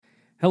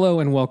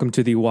Hello and welcome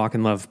to the Walk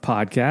in Love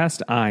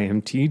podcast. I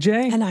am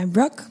TJ. And I'm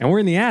Brooke. And we're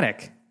in the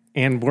attic.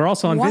 And we're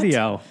also on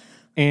video.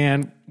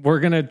 And we're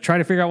going to try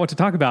to figure out what to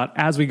talk about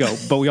as we go.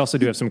 But we also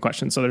do have some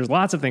questions. So there's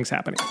lots of things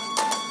happening.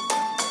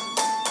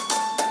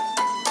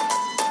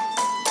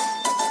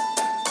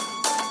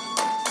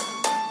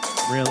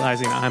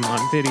 Realizing I'm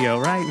on video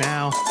right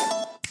now.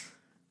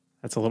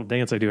 That's a little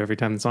dance I do every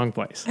time the song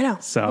plays. I know.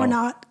 So we're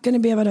not going to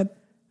be able to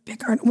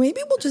pick our...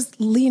 Maybe we'll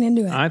just lean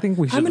into it. I think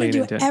we should lean into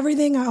it. I'm going to do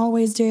everything I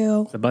always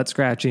do. The butt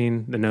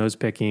scratching, the nose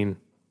picking,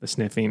 the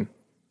sniffing.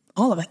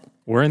 All of it.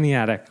 We're in the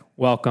attic.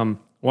 Welcome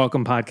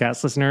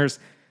podcast listeners.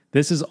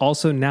 This is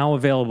also now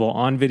available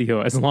on video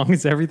as long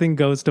as everything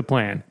goes to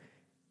plan.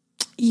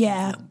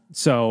 Yeah.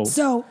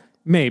 So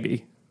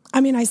maybe.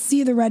 I mean, I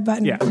see the red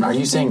button. Yeah. Are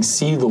you saying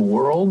see the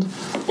world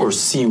or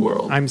see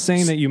world? I'm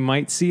saying that you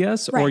might see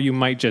us or you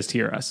might just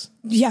hear us.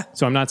 Yeah.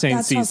 So I'm not saying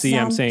That's see,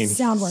 how I'm saying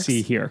sound works.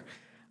 see here.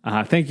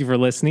 Thank you for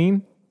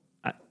listening.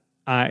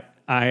 I'm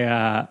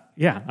kind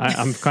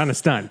of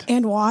stunned.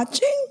 And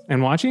watching?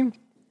 And watching?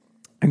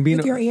 And being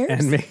with your ears?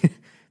 And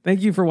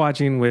thank you for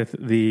watching with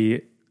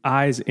the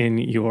eyes in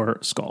your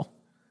skull.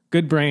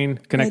 Good brain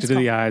connected to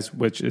the eyes,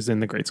 which is in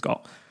the great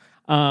skull.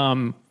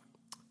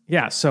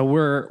 So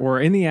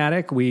we're in the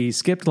attic. We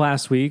skipped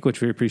last week,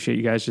 which we appreciate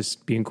you guys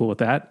just being cool with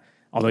that,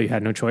 although you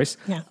had no choice.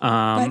 Yeah.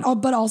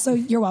 But also,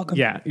 you're welcome.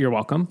 Yeah, you're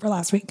welcome. For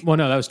last week. Well,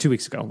 no, that was 2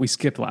 weeks ago. We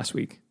skipped last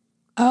week.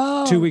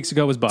 Oh. 2 weeks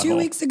ago was Butthole. 2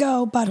 weeks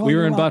ago, Butthole. We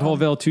were in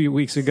Butthole 2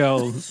 weeks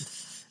ago.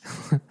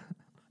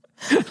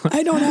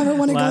 I don't ever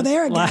want to go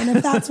there again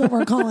if that's what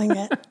we're calling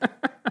it.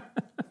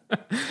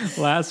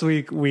 Last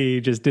week,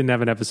 we just didn't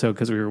have an episode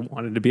because we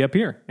wanted to be up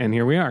here, and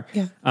here we are.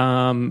 Yeah.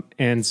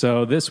 And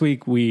so this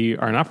week, we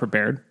are not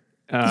prepared.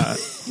 No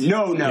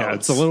notes. Yeah,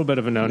 it's a little bit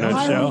of a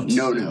no-note show.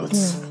 No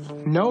notes.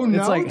 Yeah. No notes?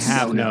 It's like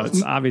half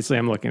notes. Obviously,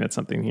 I'm looking at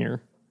something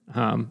here.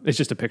 It's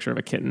just a picture of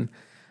a kitten.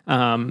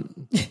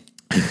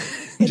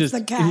 It's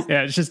the cat.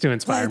 Yeah, it's just to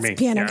inspire me.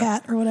 Piano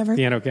cat or whatever.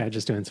 Piano cat,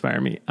 just to inspire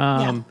me.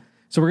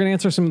 So we're going to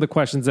answer some of the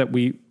questions that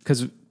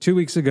because 2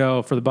 weeks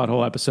ago for the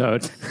Butthole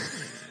episode.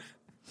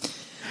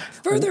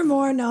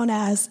 Furthermore known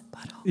as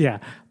Butthole. Yeah,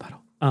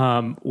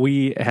 Butthole.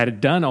 We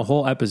had done a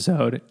whole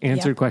episode,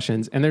 answered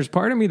questions, and there's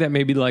part of me that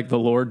maybe like the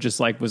Lord just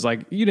like was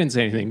like, you didn't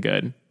say anything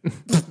good.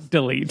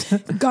 Delete.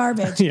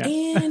 Garbage. Yeah.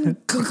 And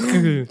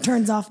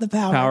turns off the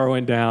power. Power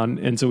went down,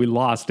 and so we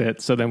lost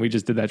it. So then we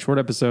just did that short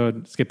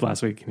episode, skipped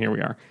last week, and here we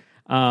are.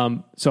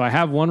 So I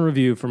have one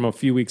review from a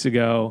few weeks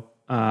ago.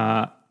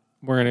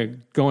 We're going to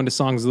go into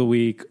songs of the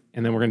week,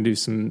 and then we're going to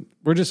do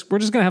we're just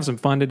going to have some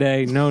fun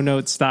today. No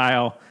note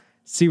style.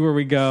 See where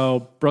we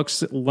go.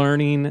 Brooke's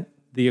learning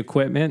the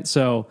equipment.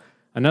 So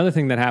another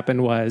thing that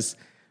happened was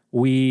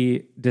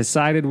we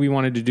decided we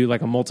wanted to do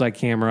like a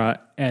multi-camera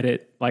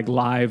edit, like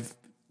live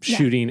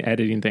shooting,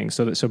 editing thing.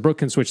 So Brooke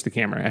can switch the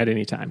camera at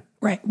any time.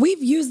 Right.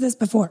 We've used this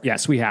before.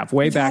 Yes, we have.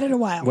 We've had it a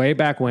while. Way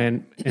back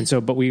when. And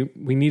so, but we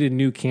needed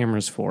new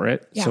cameras for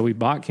it. Yeah. So we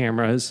bought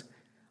cameras.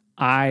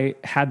 I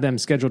had them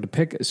scheduled to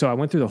pick. So I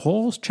went through the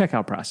whole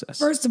checkout process.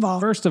 First of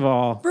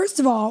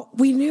all,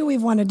 we knew we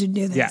wanted to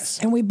do this. Yes.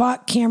 And we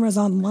bought cameras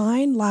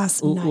online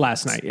last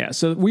night. Yeah.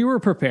 So we were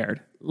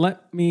prepared.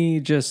 Let me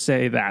just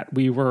say that.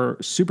 We were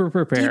super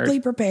prepared. Deeply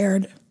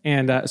prepared.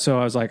 And so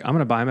I was like, I'm going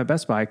to buy them at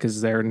Best Buy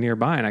because they're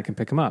nearby and I can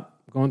pick them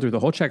up. Going through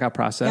the whole checkout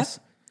process.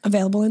 Yep.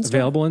 Available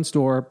in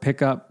store.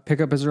 Pick up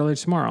as early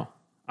as tomorrow.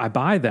 I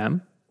buy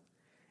them.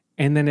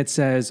 And then it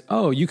says,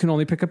 oh, you can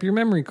only pick up your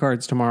memory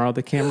cards tomorrow.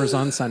 The camera's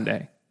on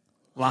Sunday.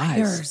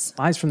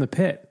 Lies from the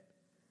pit.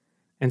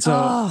 And so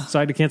I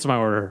had to cancel my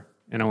order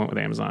and I went with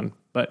Amazon.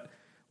 But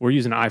we're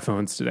using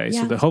iPhones today.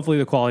 Yeah. So hopefully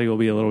the quality will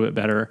be a little bit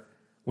better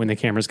when the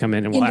cameras come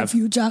in. And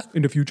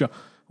in the future,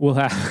 we'll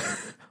have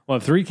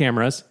 3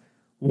 cameras.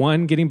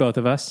 One getting both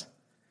of us.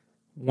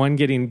 One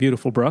getting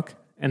beautiful Brooke.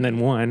 And then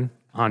one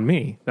on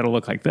me that'll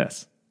look like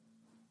this.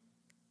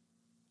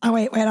 Oh,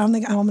 wait. I'm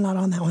not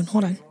on that one.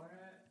 Hold on.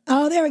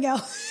 Oh, there we go.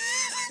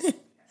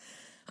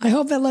 I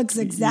hope it looks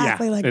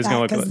exactly like that. It's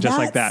going to look just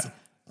like that.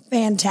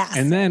 Fantastic.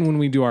 And then when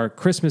we do our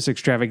Christmas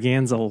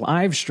extravaganza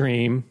live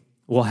stream,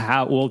 we'll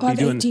be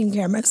doing 18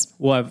 cameras.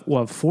 We'll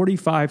have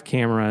 45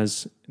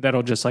 cameras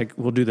that'll just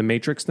we'll do the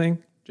Matrix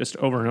thing just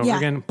over and over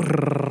again.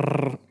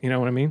 Brrr, you know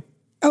what I mean?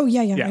 Oh,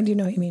 yeah. I do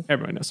know what you mean.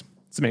 Everybody knows.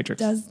 It's the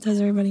Matrix. Does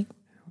everybody?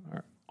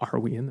 Are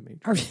we in the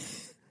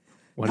Matrix?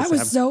 That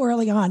was so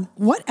early on.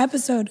 What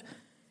episode?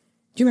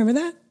 Do you remember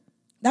that?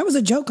 That was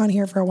a joke on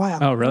here for a while.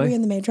 Oh, really? Are we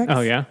in the Matrix?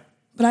 Oh, yeah?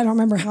 But I don't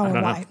remember how or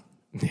why.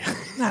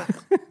 Yeah.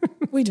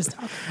 We just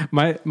talk.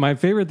 My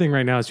favorite thing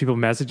right now is people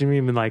messaging me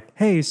and being like,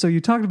 hey, so you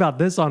talked about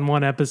this on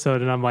one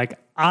episode. And I'm like,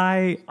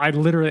 I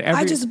literally,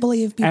 I just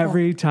believe people.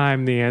 Every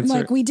time the answer. I'm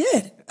like, we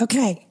did.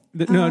 Okay.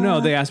 No,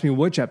 they asked me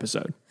which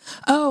episode.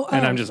 Oh.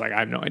 And I'm just like,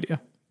 I have no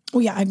idea.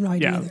 Well, yeah, I have no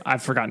idea either.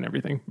 I've forgotten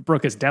everything.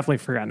 Brooke has definitely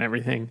forgotten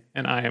everything,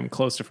 and I am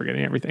close to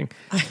forgetting everything.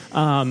 So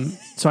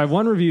I have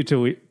one review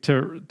to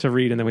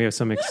read, and then we have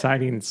some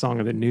exciting song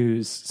of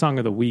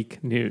the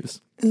week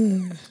news.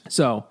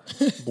 So,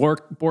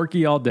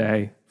 Borky all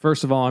day.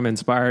 First of all, I'm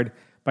inspired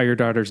by your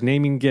daughter's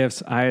naming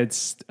gifts. I had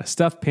a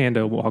stuffed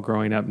panda while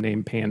growing up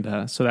named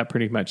Panda, so that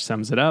pretty much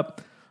sums it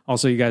up.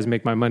 Also, you guys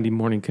make my Monday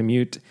morning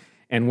commute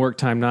and work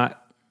time not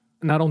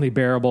only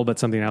bearable, but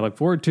something I look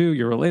forward to.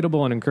 You're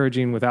relatable and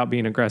encouraging without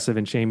being aggressive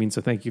and shaming,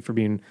 so thank you for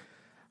being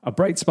a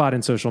bright spot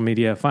in social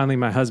media. Finally,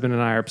 my husband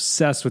and I are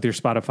obsessed with your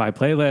Spotify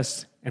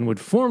playlist and would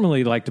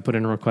formally like to put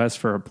in a request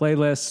for a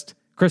playlist,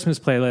 Christmas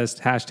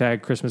playlist,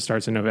 hashtag Christmas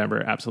starts in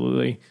November.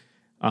 Absolutely.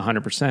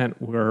 100%.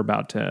 We're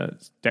about to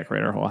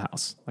decorate our whole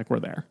house. Like, we're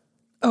there.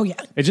 Oh, yeah.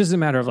 It's just a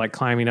matter of like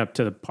climbing up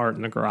to the part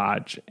in the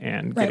garage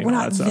and Right, getting we're all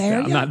not that stuff there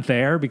down. I'm yet? not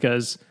there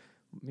because,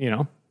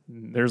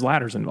 there's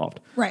ladders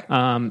involved. Right.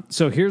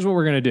 So here's what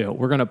we're going to do.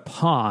 We're going to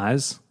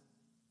pause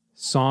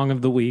Song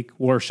of the Week,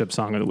 Worship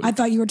Song of the Week. I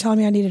thought you were telling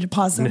me I needed to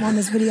pause something on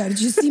this video.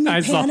 Did you see me I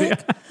saw panic?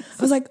 I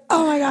was like,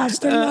 oh my gosh,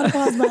 there's not a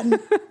pause button.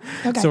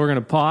 Okay. So we're going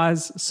to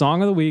pause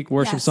Song of the Week,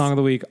 Worship Yes. Song of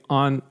the Week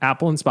on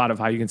Apple and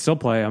Spotify. You can still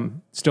play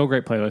them. Still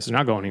great playlists. They're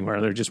not going anywhere.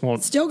 They just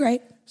won't. Still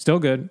great. Still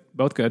good.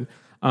 Both good.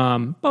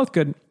 Both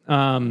good.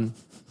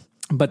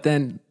 But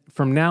then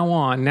from now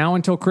on, now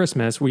until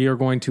Christmas, we are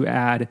going to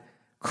add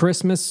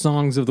Christmas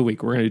songs of the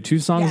week. We're going to do 2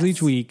 songs Yes.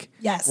 each week.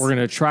 Yes. We're going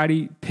to try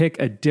to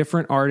pick a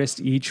different artist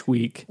each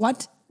week.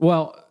 What?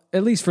 Well,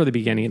 at least for the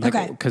beginning.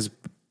 Okay. Because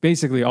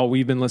basically all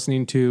we've been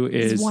listening to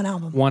is one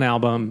album. One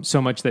album,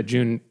 so much that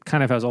June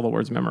kind of has all the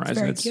words memorized.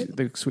 very And it's cute.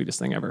 the sweetest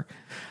thing ever.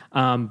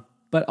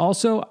 But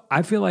also,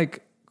 I feel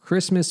like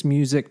Christmas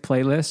music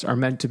playlists are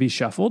meant to be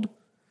shuffled.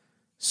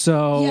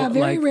 So, Yeah,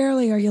 very like,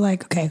 rarely are you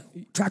like, okay,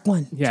 track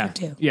 1, yeah, track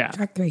 2, yeah.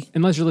 track 3.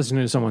 Unless you're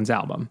listening to someone's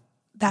album.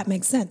 That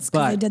makes sense But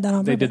because they did that on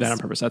purpose. They did that on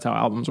purpose. That's how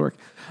albums work.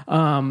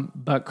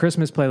 But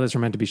Christmas playlists are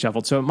meant to be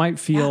shuffled. So it might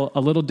feel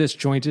a little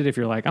disjointed if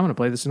you're like, I'm going to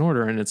play this in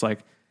order. And it's like,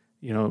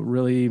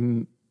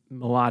 really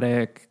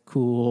melodic,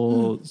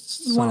 cool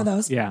song. One of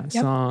those. Yeah, Yep.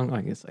 song.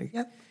 Like, it's like,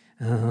 Yep.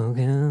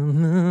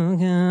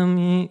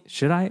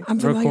 should I I'm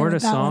familiar record a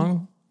with that song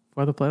one.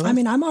 for the playlist? I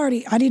mean,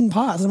 I didn't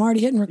pause. I'm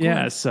already hitting record.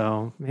 yeah,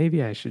 so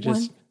maybe I should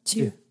just 1,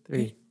 2,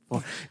 3,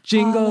 4.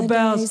 Jingle Holiday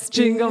bells,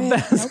 jingle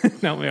spirit.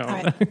 bells. No, we don't. All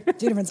right,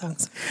 2 different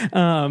songs.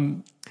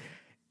 And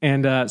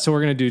so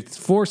we're going to do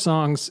 4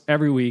 songs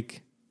every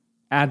week,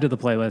 add to the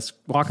playlist,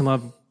 Walk in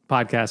Love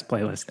podcast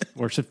playlist,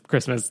 Worship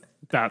Christmas.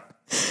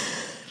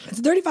 It's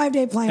a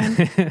 35-day plan.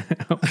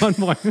 1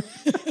 point.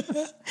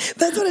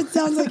 That's what it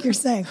sounds like you're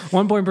saying.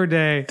 1 point per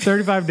day,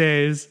 35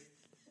 days.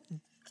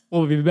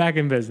 We'll be back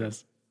in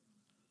business.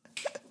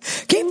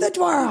 Keep the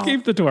twirl.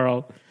 Keep the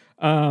twirl.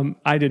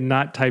 I did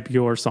not type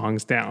your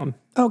songs down.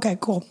 Okay,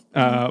 cool.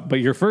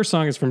 But your first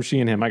song is from She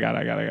and Him. I got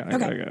it.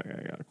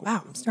 Okay.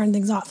 Wow, I'm starting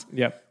things off.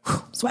 Yep.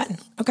 Sweating.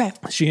 Okay.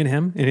 She and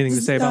Him. Anything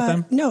to say about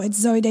them? No, it's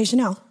Zoe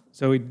Deschanel,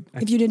 So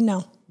if you didn't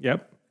know,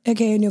 yep.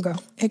 a.k.a. New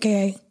Girl,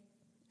 a.k.a.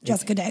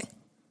 Jessica Day.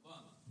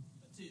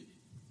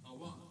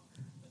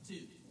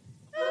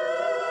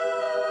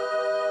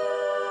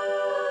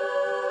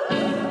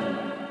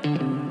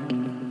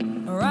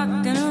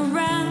 Rocking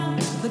around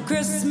the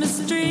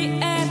Christmas tree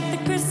at the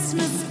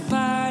Christmas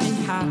party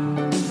hop.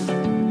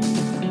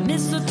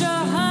 Mistletoe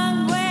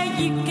hung where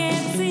you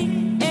can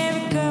see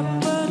every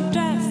couple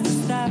tries to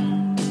stop.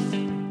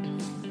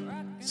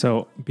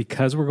 So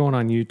because we're going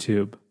on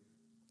YouTube,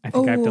 I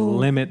think I have to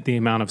limit the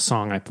amount of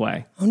song I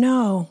play. Oh,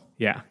 no.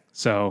 Yeah.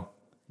 So,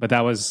 but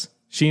that was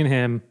She and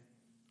Him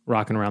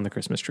rocking around the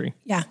Christmas tree.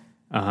 Yeah.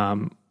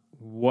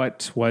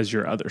 What was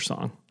your other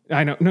song?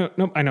 I know.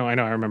 No, I know. I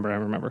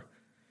remember.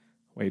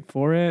 Wait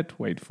for it.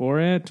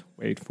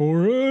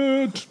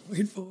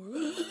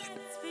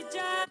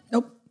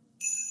 Nope.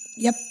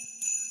 Yep.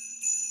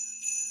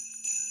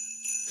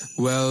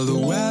 Well, the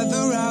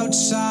weather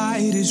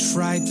outside is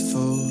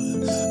frightful,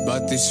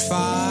 but this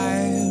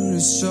fire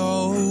is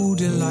so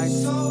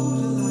delightful.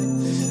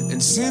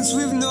 And since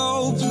we've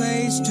no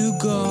place to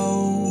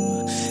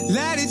go,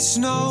 let it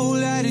snow,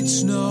 let it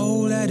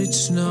snow, let it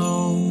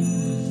snow.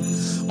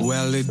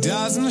 Well, it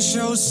doesn't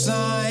show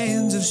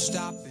signs of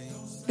stopping.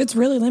 It's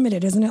really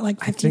limited, isn't it? Like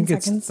 15 I think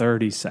seconds? it's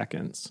 30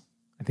 seconds.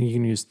 I think you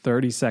can use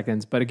 30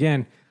 seconds. But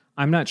again,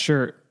 I'm not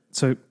sure.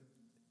 So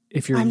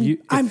if you're...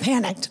 I'm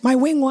panicked. My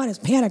wing one is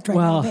panicked right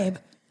now, babe.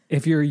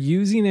 If you're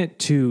using it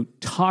to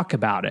talk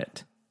about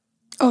it...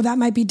 Oh, that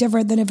might be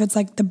different than if it's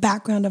like the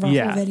background of our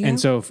whole video. And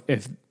so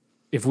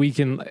if we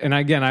can... And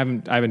again, I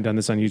haven't done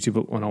this on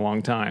YouTube in a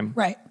long time.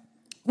 Right.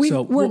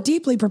 So we're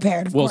deeply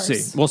prepared, of We'll course.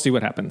 see. We'll see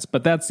what happens.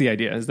 But that's the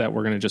idea, is that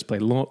we're going to just play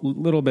a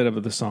little bit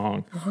of the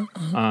song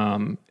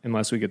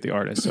unless we get the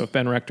artist. So if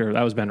that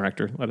was Ben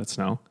Rector, let us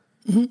know.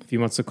 If he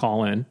wants to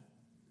call in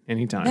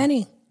anytime.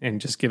 Benny. And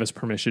just give us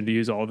permission to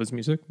use all of his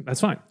music, that's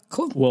fine.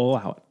 Cool. We'll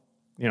allow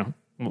it.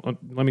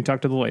 Let me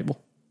talk to the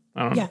label.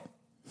 I don't know.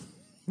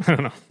 Yeah. I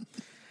don't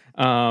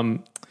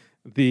know.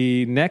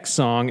 The next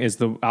song is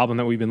the album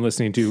that we've been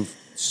listening to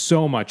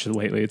so much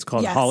lately. It's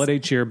called Yes. Holiday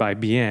Cheer by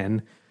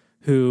Bien,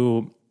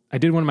 who I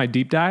did one of my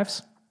deep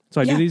dives. So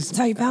I do these. that's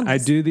how you found I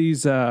this. do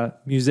these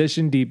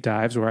musician deep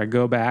dives where I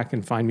go back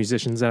and find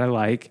musicians that I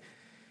like,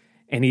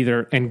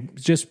 and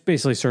just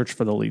basically search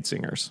for the lead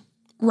singers.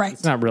 Right.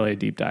 It's not really a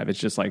deep dive. It's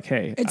just like,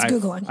 hey, It's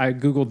Googling. I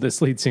Googled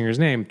this lead singer's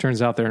name.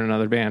 Turns out they're in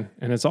another band,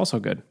 and it's also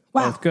good.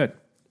 Wow. Both good.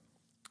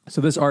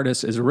 So this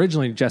artist is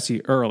originally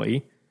Jessie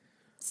Early.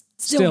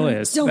 Still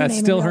is. That's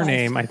still her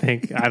name, I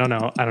think. I don't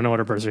know. I don't know what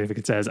her birth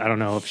certificate says. I don't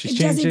know if she's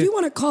changed Jesse, it. if you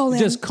want to call in,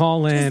 just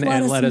call in just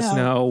and let us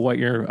know what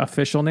your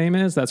official name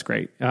is. That's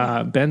great.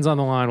 Ben's on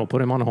the line. We'll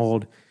put him on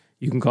hold.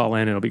 You can call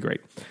in. It'll be great.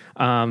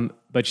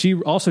 But she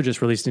also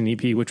just released an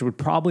EP, which would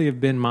probably have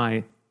been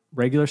my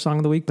regular song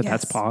of the week, but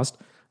that's paused.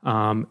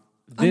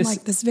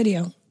 Unlike this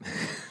video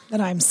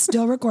that I'm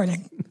still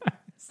recording.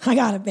 I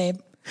got it, babe.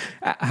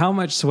 How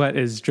much sweat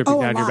is dripping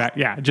down your back?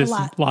 Yeah, just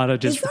a lot of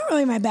just. It's not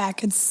really my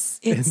back. It's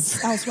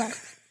elsewhere.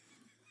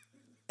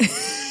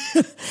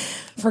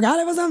 Forgot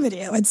it was on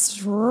video.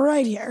 It's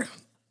right here.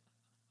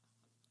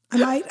 I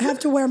might have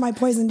to wear my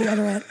poison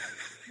deodorant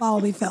while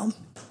we film.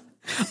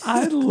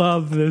 I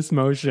love this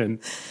motion.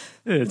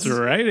 It's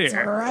right here. It's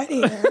right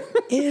here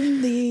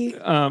in the.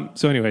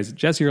 So, anyways,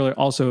 Jessie Early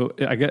also.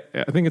 I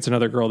think it's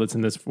another girl that's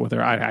in this with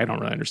her. I don't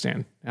really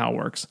understand how it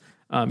works.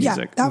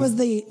 Music. Yeah, that was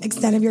the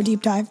extent of your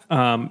deep dive.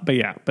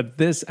 But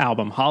this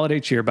album, Holiday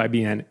Cheer by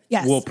BN,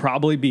 will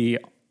probably be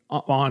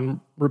on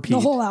repeat.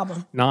 The whole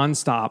album.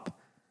 Nonstop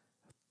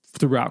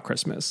throughout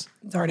Christmas.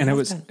 And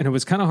it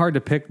was kind of hard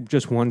to pick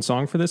just one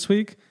song for this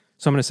week.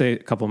 So I'm going to say a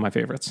couple of my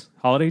favorites.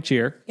 Holiday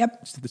Cheer.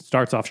 Yep. It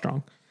starts off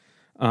strong.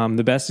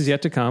 The Best Is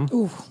Yet to Come.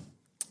 Ooh.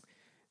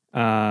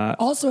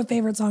 Also a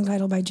favorite song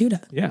title by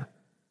Judah. Yeah.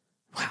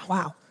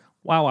 Wow.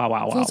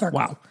 Wow. Full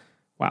circle.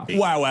 Wow.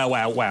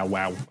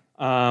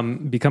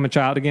 Become a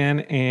Child Again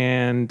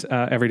and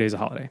Every Day's a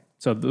Holiday.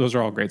 So those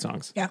are all great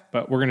songs. Yeah.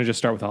 But we're going to just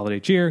start with Holiday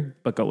Cheer,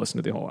 but go listen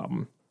to the whole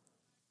album.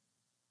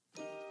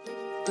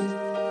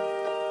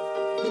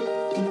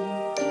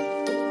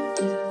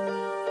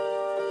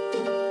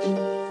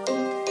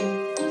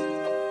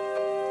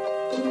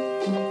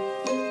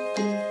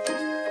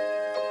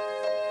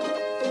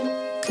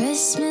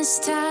 Christmas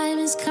time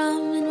is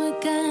coming, we're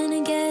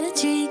gonna get a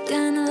tree,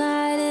 gonna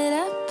light it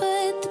up,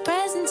 put the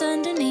presents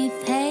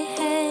underneath. Hey,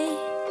 hey,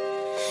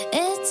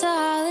 it's a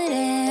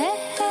holiday.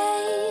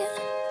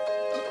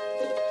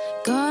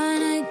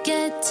 Gonna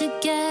get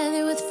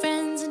together with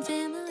friends and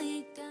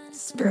family.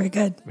 It's very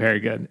good. Very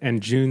good.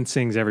 And June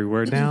sings every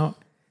word now.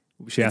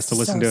 She has to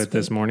listen to it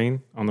this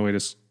morning on the way to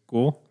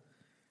school.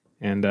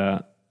 And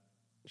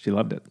she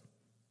loved it.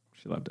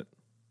 She loved it.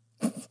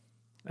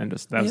 And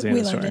just that was the end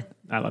of the story.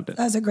 I loved it.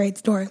 That was a great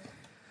story.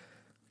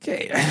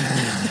 Okay.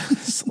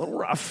 It's a little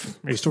rough.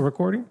 Are you still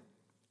recording?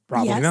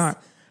 Probably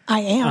not.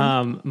 I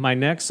am. My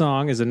next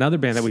song is another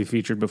band that we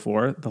featured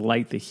before, The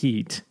Light the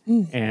Heat.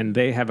 And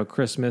they have a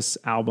Christmas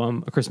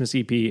album, a Christmas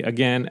EP.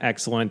 Again,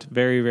 excellent.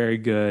 Very, very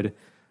good.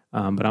 But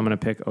I'm going to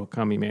pick O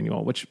Come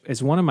Emmanuel, which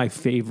is one of my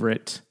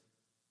favorite,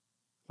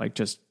 like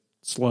just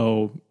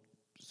slow.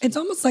 It's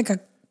almost like a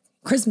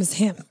Christmas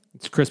hymn.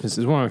 It's Christmas.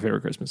 It's one of my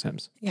favorite Christmas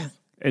hymns. Yeah.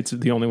 It's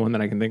the only one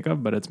that I can think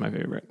of, but it's my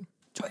favorite.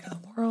 Joy to the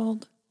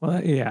World.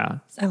 Well, yeah.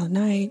 Silent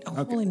Night.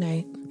 Oh, Holy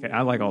Night. Okay,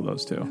 I like all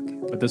those too. Okay.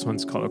 But this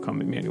one's called O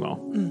Come Emmanuel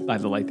by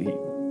The Light the Heat.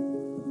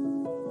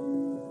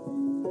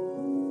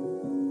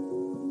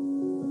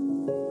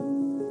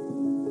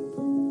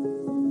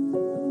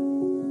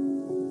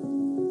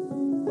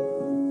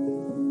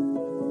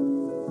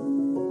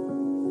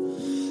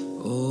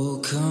 Oh,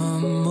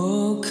 come,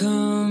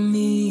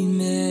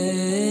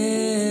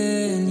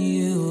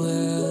 Emmanuel,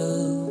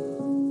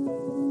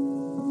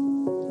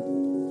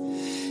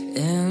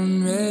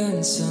 and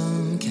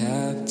ransom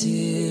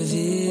captive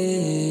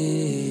Israel.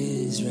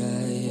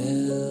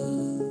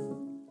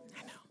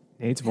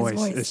 Nate's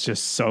voice is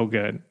just so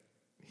good.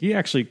 He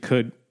actually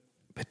could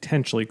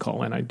potentially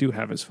call in. I do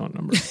have his phone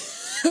number.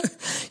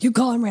 You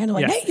call him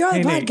randomly. Nate, you're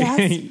on the podcast.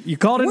 Nate. You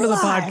called into We're the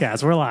live.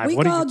 podcast. We're live. We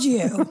called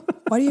you.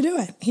 What are you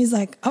doing? He's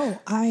like, oh,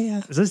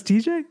 Is this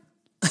TJ?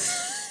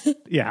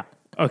 Yeah.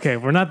 Okay,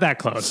 we're not that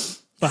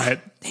close. But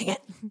dang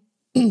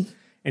it.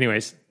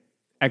 Anyways,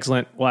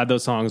 excellent. We'll add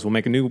those songs. We'll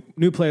make a new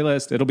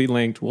playlist. It'll be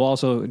linked. We'll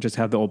also just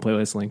have the old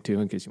playlist linked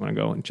too in case you want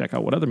to go and check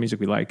out what other music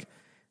we like.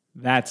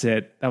 That's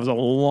it. That was a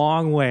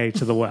long way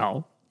to the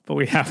well, but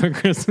we have a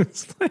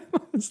Christmas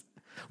playlist.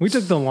 We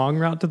took the long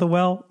route to the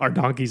well. Our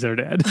donkeys are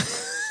dead.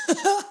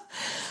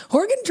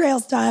 Oregon Trail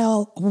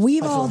style,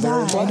 we've all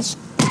died.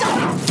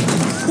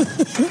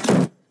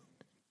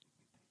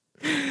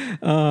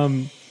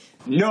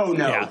 No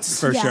notes.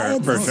 For sure.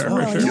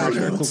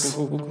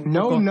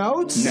 No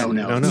notes? No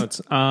No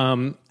notes.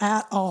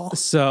 At all.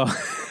 So,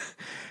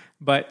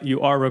 but you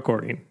are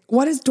recording.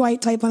 What does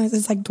Dwight type on it?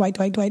 It's like Dwight,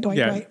 right?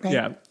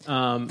 Yeah.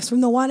 Because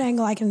from the one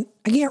angle, I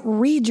can't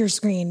read your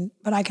screen,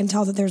 but I can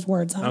tell that there's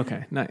words on it.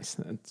 Okay, nice.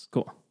 That's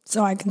cool.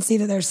 So I can see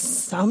that there's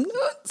some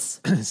notes.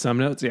 Some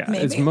notes, yeah.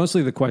 Maybe. It's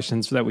mostly the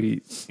questions that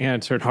we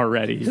answered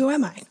already. Who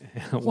am I?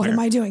 What am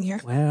I doing here?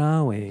 Where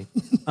are we?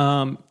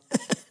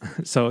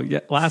 So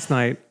last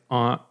night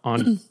on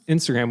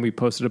Instagram, we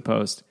posted a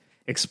post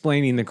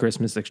explaining the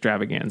Christmas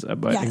extravaganza.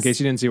 But in case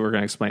you didn't see, we're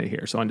going to explain it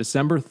here. So on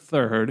December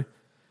 3rd,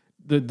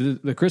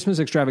 the Christmas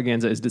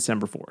extravaganza is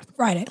December 4th.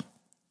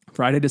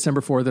 Friday,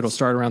 December 4th. It'll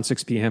start around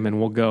 6 p.m.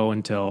 and we'll go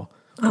until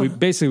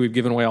we've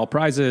given away all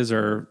prizes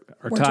or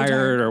are We're too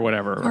tired or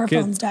whatever. Our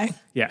kids- phones die.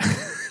 Yeah.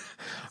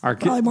 Our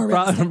Probably more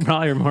realistic.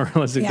 probably more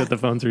realistic Yeah. that the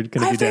phones are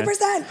going I to be have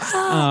dead.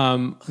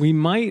 3%. We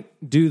might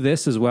do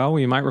this as well.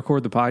 We might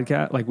record the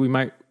podcast. Like we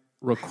might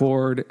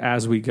record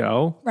as we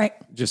go. Right.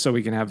 Just so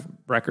we can have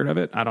record of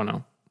it. I don't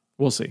know.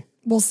 We'll see.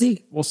 We'll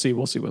see. We'll see.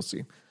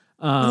 With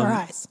our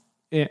eyes.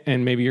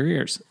 And maybe your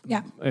ears.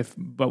 Yeah.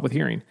 But with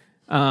hearing.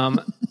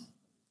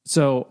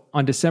 So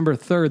on December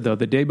 3rd, though,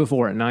 the day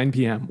before at 9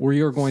 p.m.,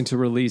 we are going to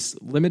release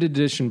limited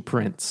edition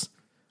prints.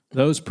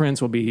 Those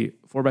prints will be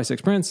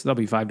 4x6 prints. They'll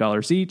be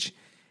 $5 each.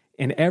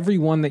 And every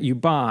one that you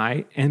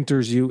buy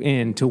enters you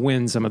in to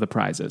win some of the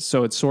prizes.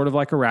 So it's sort of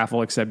like a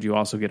raffle, except you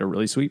also get a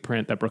really sweet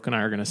print that Brooke and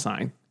I are going to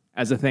sign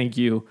as a thank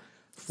you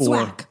for.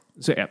 Swag.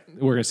 So yeah,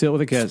 we're going to seal it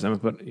with a kiss. I'm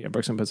going to put,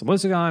 Brooke's going to put some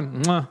lipstick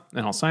on,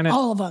 and I'll sign it.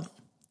 All of them.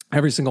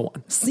 Every single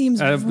one.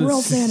 Seems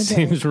real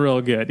sanitary. Seems real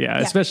good. Yeah.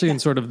 Especially in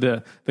sort of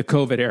the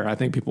COVID era. I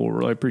think people will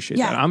really appreciate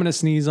that. I'm going to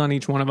sneeze on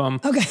each one of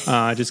them.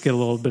 Okay. Just get a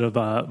little bit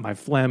of my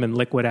phlegm and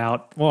liquid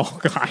out. Oh,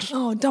 gosh.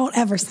 Oh, don't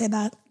ever say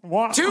that.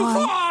 Too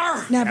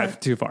far. Never. Yeah,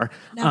 too far.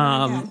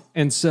 Never again.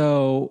 And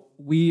so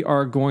we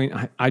are going,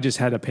 I just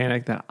had a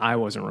panic that I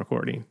wasn't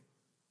recording.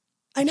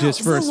 I know.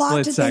 Just for a There's a lot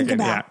split to second. think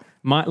about.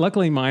 Yeah.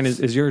 Luckily mine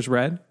is yours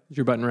red? Is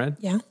your button red?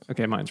 Yeah.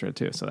 Okay, mine's red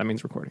too. So that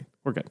means recording.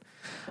 We're good.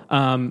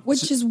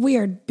 Which is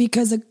weird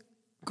because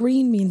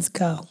green means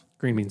go.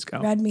 Green means go.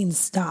 Red means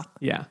stop.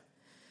 Yeah.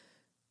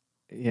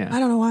 Yeah. I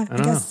don't know why. I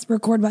guess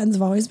record buttons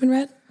have always been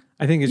red.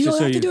 I think it's You'll just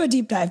so have to you do a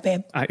deep dive,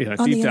 babe. on deep the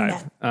dive.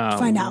 internet.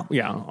 Find out.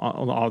 Yeah,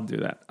 I'll do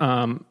that.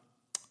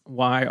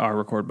 Why are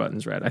record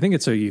buttons red? I think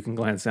it's so you can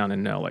glance down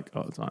and know, like,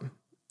 oh, it's on.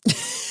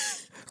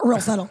 Real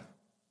subtle.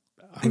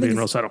 I'm being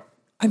real subtle.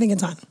 I think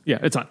it's on. Yeah,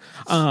 it's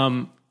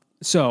on.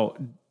 So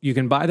you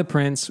can buy the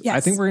prints. Yes.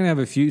 I think we're going to have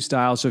a few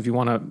styles. So if you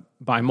want to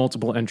buy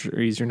multiple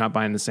entries, you're not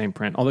buying the same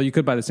print. Although you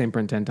could buy the same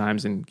print 10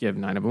 times and give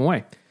 9 of them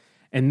away.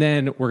 And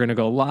then we're going to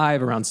go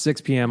live around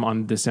 6 p.m.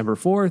 on December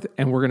 4th.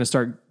 And we're going to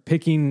start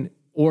picking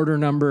order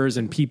numbers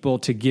and people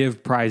to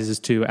give prizes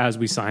to as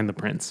we sign the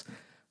prints.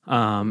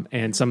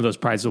 And some of those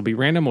prizes will be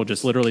random. We'll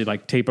just literally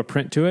like tape a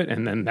print to it.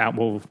 And then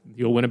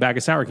you'll win a bag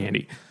of sour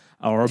candy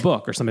or a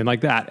book or something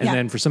like that. And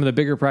then for some of the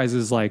bigger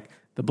prizes, like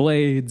the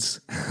blades,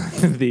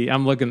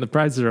 the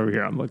prizes are over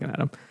here. I'm looking at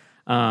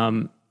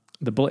them.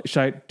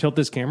 Should I tilt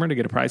this camera to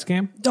get a prize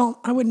cam? Don't.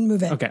 I wouldn't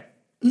move it. Okay.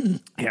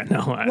 Yeah, no,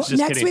 I was just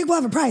next kidding. week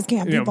we'll have a prize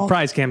cam, people.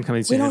 Prize cam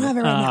coming soon. We don't have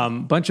it right now.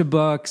 Bunch of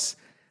books,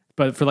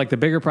 but for like the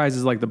bigger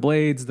prizes, like the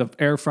blades, the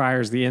air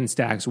fryers, the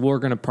Instax, we're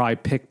going to probably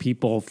pick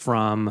people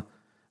from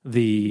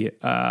the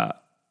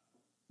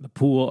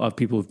pool of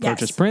people who've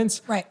purchased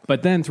prints. Right.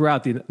 But then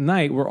throughout the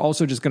night, we're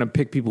also just going to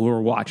pick people who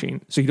are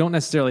watching. So you don't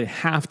necessarily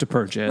have to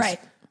purchase. Right.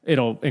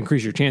 It'll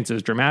increase your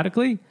chances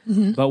dramatically,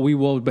 but we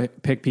will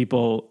pick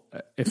people.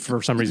 If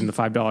for some reason the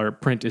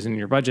 $5 print is in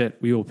your budget,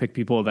 we will pick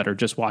people that are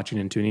just watching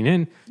and tuning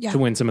in to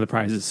win some of the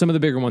prizes. Some of the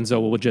bigger ones,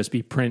 though, will just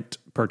be print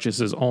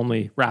purchases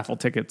only, raffle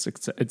tickets.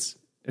 It's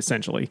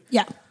essentially.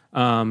 Yeah.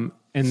 And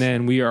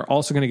then we are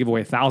also going to give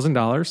away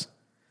 $1,000.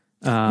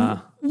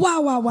 Wow.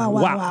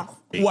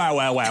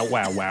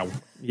 Wow.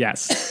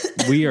 Yes.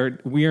 We are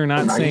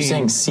not Are you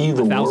saying see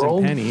the 1,000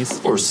 world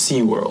pennies. or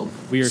Sea World?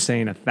 We are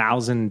saying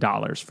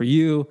 $1,000 for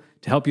you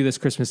to help you this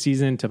Christmas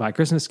season, to buy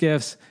Christmas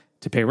gifts,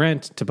 to pay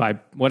rent, to buy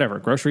whatever,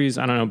 groceries,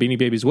 I don't know, Beanie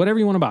Babies, whatever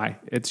you want to buy.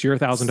 It's your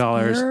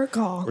 $1,000. Your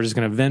call. We're just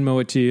going to Venmo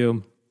it to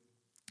you.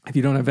 If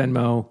you don't have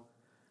Venmo,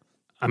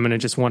 I'm going to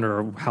just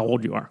wonder how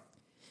old you are.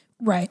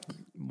 Right.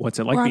 What's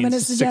it like Or I'm being going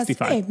to suggest,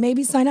 65? hey,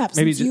 maybe sign up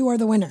since you are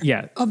the winner of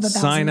the $1,000.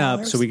 Sign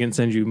up so we can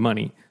send you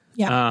money.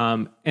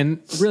 Yeah.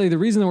 And really the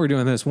reason that we're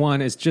doing this,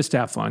 one, is just to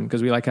have fun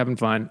because we like having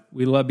fun.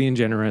 We love being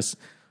generous.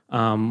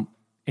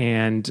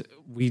 And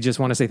we just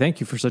want to say thank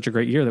you for such a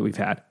great year that we've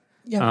had.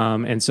 Yeah.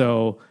 And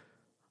so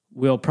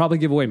we'll probably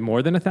give away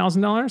more than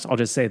 $1,000. I'll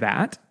just say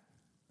that.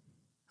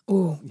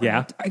 Ooh. Yeah.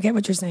 Right. I get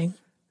what you're saying.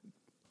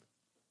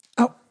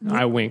 Oh.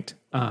 I winked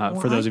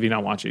for those of you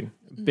not watching.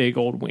 Big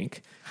old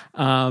wink.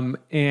 And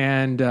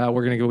we're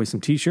going to give away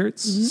some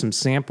t-shirts, some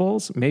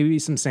samples, maybe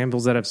some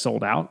samples that have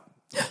sold out.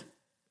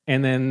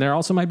 And then there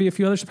also might be a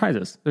few other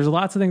surprises. There's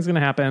lots of things going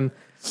to happen.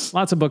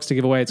 Lots of books to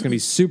give away. It's going to be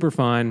super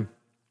fun.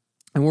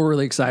 And we're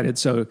really excited.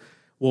 So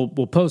we'll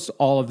post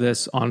all of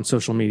this on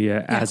social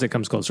media as it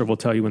comes closer. We'll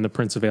tell you when the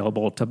print's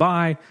available to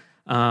buy.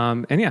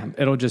 And yeah,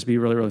 it'll just be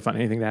really, really fun.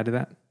 Anything to add to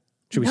that?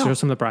 Should we show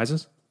some of the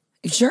prizes?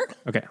 Sure.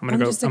 Okay, I'm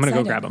gonna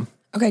go grab them.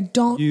 Okay,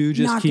 don't You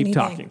just knock keep anything.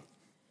 talking.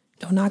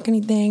 Don't knock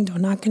anything.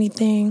 Don't knock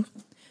anything.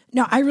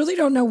 No, I really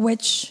don't know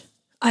which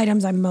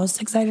items I'm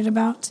most excited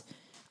about.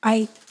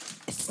 I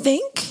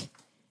think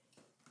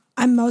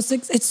I'm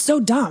it's so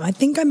dumb. I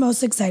think I'm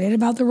most excited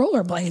about the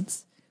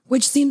rollerblades,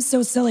 which seems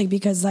so silly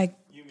because like,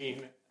 You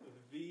mean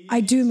I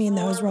do mean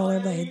those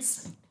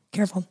rollerblades.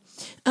 Careful.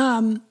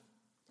 My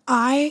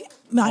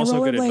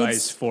also good rollerblades.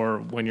 advice for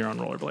when you're on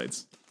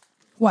rollerblades.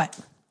 What?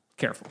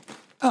 Careful.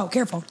 Oh,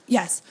 careful.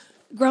 Yes.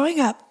 Growing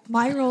up,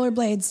 my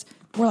rollerblades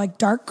were like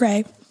dark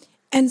gray.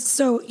 And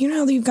so, you know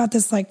how you've got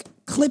this like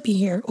clippy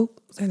here. Oh,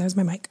 sorry, that was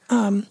my mic.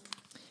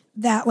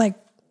 That like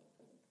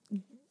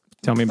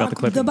Tell me about the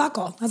clipping. The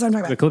buckle. That's what I'm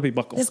talking The about. clippy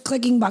buckle. This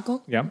clicking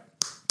buckle. Yep.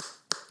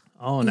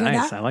 Oh, hear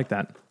nice. that? I like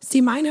that.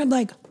 See, mine had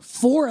like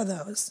 4 of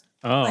those.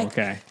 Oh, Like,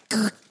 okay.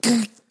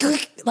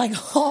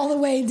 Like all the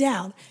way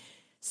down.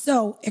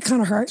 So it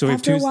kind of hurt So we have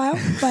after a two- while,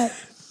 but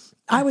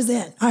I was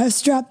in. I was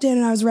strapped in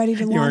and I was ready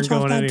to launch weren't off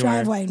going that anywhere.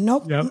 driveway.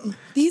 Nope. Yep. Mm-mm.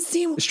 These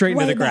seem Straight into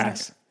way the better.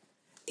 grass.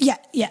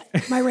 Yeah.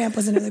 My ramp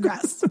was into the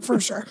grass for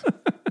sure.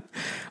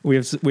 We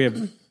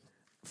have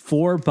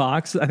 4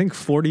 boxes, I think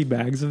 40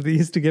 bags of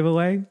these to give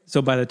away.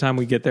 So by the time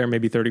we get there,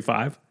 maybe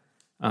 35,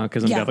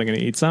 because I'm Yeah. definitely going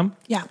to eat some.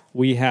 Yeah.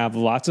 We have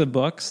lots of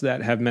books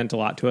that have meant a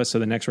lot to us. So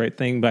The Next Right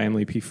Thing by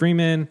Emily P.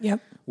 Freeman.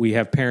 Yep. We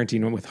have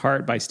Parenting with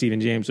Heart by Stephen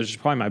James, which is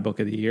probably my book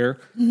of the year,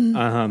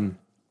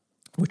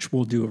 which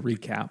we'll do a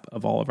recap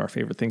of all of our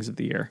favorite things of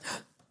the year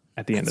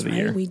at the end of the right,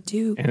 year. we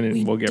do. And then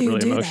We we'll get do really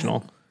do that.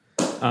 emotional.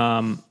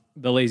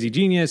 The Lazy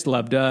Genius,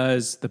 Love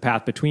Does, The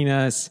Path Between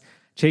Us,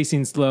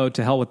 Chasing Slow,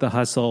 To Hell with the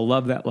Hustle,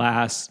 Love That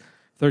Lasts,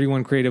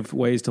 31 Creative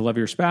Ways to Love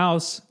Your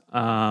Spouse.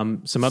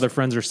 Some other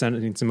friends are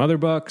sending some other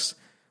books.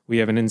 We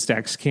have an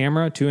Instax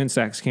camera, 2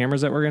 Instax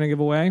cameras that we're going to give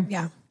away.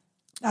 Yeah.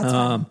 That's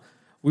fine.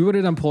 We would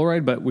have done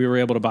Polaroid, but we were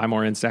able to buy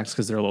more Instax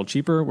because they're a little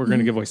cheaper. We're going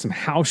to give away some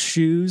house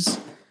shoes.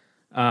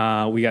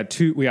 We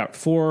got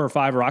 4 or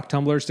 5 rock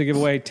tumblers to give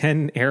away,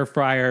 10 air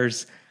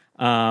fryers.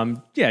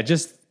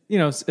 Just,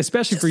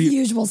 especially for The you.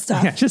 usual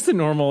stuff. Yeah, just the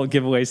normal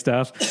giveaway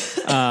stuff.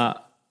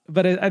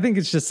 But I think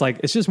it's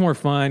just more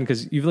fun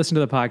because you've listened to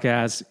the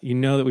podcast. You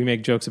know that we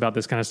make jokes about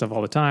this kind of stuff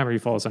all the time, or you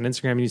follow us on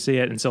Instagram and you see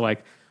it. And so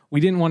we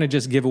didn't want to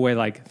just give away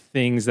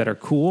things that are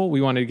cool. We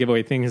wanted to give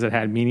away things that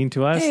had meaning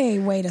to us. Hey,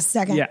 wait a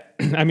second. Yeah.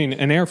 I mean,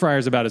 an air fryer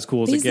is about as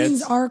cool as These it gets.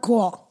 things are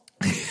cool.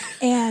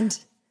 And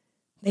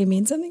they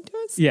mean something to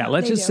us? Yeah,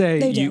 let's They just do. say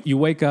They do. you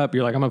wake up,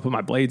 you're like, I'm going to put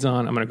my blades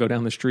on, I'm going to go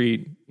down the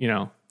street,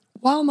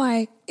 While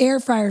my air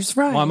fryer's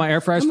frying. While my air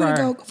fryer's I'm frying.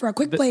 going to go for a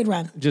quick blade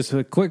run. just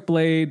a quick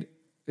blade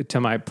to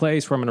my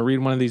place where I'm going to read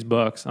one of these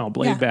books. I'll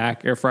blade Yeah.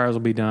 back, air fryers will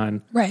be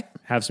done. Right.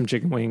 Have some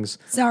chicken wings,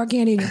 Sour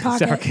candy in your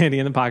pocket. sour candy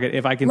in the pocket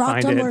if I can Rock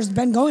find tumbler's it.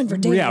 been going for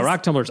days. Yeah,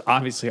 rock tumbler's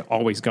obviously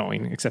always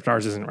going, except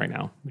ours isn't right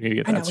now. We need to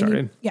get I know. that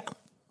started. Yeah.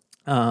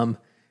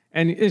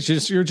 And it's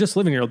just, you're just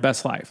living your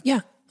best life.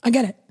 Yeah. I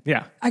get it.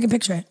 Yeah. I can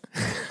picture it.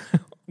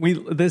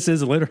 This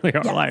is literally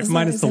our Yeah, life. it's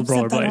Mine not- is still except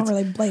I rollerblades. don't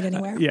really blade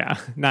anywhere. Yeah,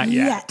 not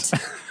yet.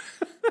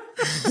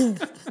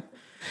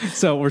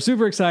 So we're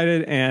super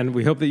excited, and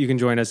we hope that you can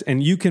join us.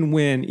 And you can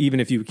win even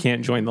if you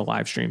can't join the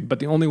live stream. But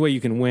the only way you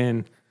can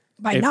win,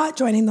 By not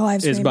joining the live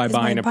stream is by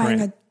buying a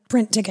print. a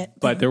print ticket.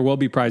 but there will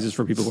be prizes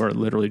for people who are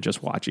literally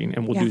just watching,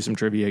 and we'll Yeah. do some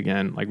trivia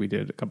again like we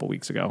did a couple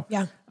weeks ago.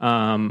 Yeah.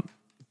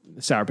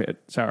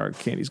 Sour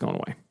candy's going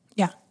away.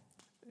 Yeah.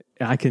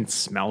 I can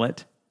smell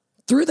it.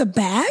 Through the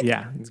bag?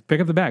 Yeah, pick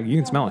up the bag. You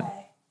can smell it.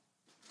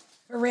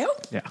 For real?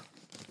 Yeah.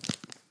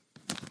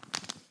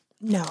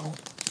 No.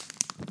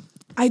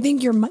 I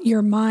think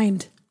your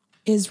mind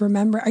is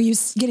Are you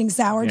getting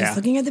sour Yeah. just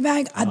looking at the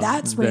bag?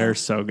 That's real. They're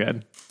so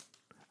good.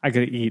 I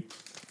could eat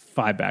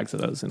 5 bags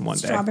of those in one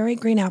day. Strawberry,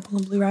 green apple,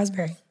 and blue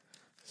raspberry.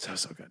 So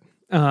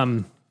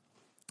good.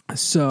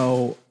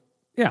 So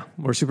yeah,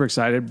 we're super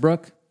excited.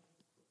 Brooke,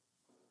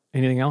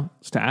 anything else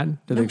to add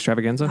to the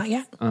extravaganza? Not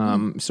yet.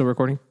 Still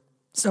recording?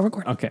 Still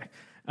recording. Okay.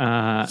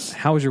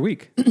 How was your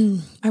week?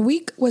 My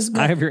week was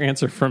good. I have your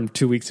answer from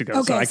 2 weeks ago,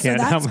 Okay, so I can't.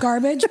 that's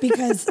garbage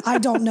because I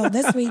don't know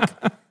this week,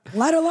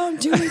 let alone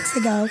 2 weeks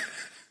ago.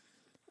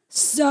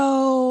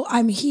 So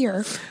I'm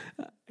here.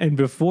 And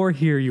before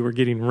here, you were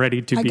getting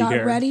ready to I be got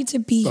here. ready to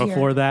be here.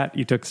 Before that,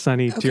 you took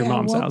Sunny to your Okay, I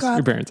mom's woke house, up.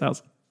 your parents'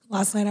 house.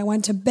 Last night I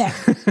went to bed.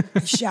 I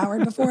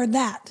showered before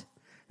that.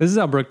 This is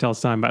how Brooke tells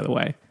time, by the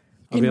way.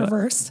 I'll In be like-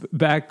 reverse.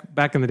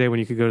 back in the day when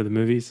you could go to the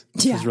movies,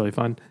 which Yeah. was really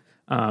fun.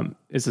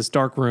 It's this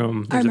dark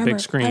room. There's a remember. big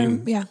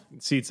screen, Yeah.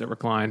 seats that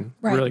recline.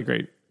 Right. Really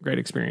great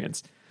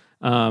experience.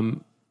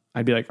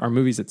 I'd be like, our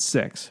movie's at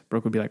 6.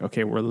 Brooke would be like,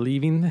 okay, we're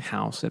leaving the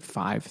house at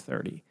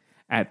 5:30.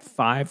 At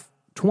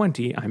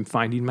 5:20, I'm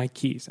finding my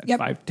keys. At Yep.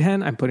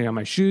 5:10, I'm putting on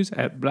my shoes.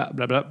 At blah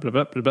blah blah blah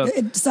blah blah blah.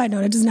 Side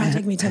note, it does not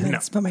take me 10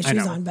 minutes to put my I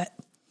shoes know. on, but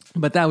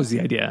But that was the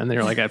idea. And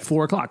they're like, at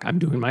 4:00, I'm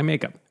doing my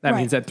makeup. That Right.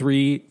 means at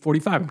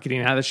 3:45, I'm getting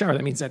out of the shower.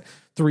 That means at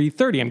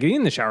 3:30, I'm getting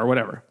in the shower,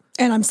 whatever.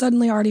 and I'm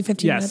suddenly already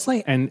 15 Yes. minutes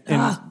late. And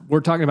we're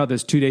talking about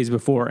this 2 days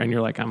before, and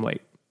you're like, I'm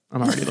late.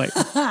 I'm already late.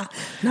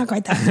 Not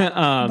quite that,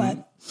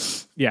 but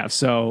Yeah.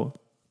 So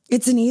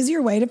it's an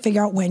easier way to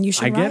figure out when you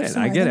should I get arrive it. I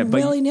somewhere get than it.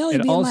 But willy-nilly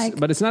it being also, like,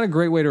 but it's not a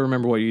great way to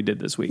remember what you did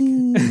this week.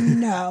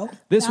 no.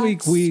 This week,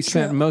 that's we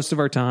spent true. most of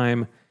our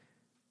time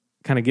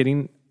kind of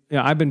getting,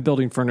 I've been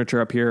building furniture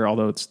up here,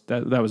 although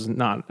that was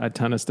not a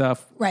ton of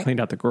stuff. Right. Cleaned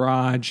out the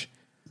garage.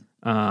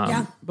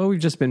 Yeah, But we've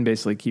just been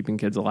basically keeping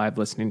kids alive,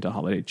 listening to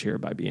Holiday Cheer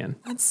by Bien,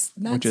 that's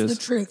which is the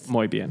truth.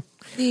 Muy Bien.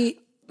 The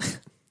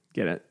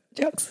Get it?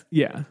 jokes.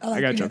 Yeah. like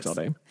I got your jokes all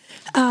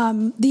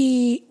jokes.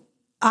 day.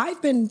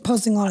 I've been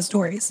posting a lot of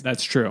stories.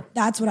 That's true.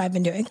 That's what I've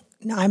been doing.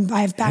 Now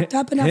I've backed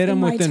up enough hit 'em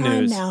in my with the time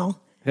news. now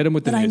Hit them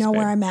with the that I news, know babe.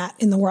 where I'm at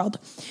in the world.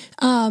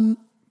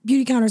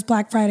 Beauty Counter's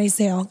Black Friday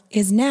sale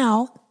is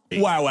now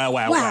through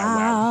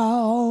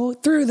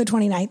the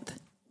 29th.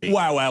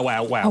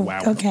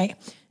 Wow. Okay.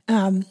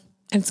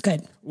 And it's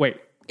good. Wait,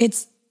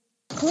 It's,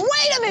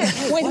 Wait a minute.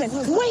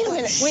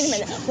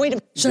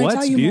 should I what's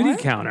tell you Beauty more?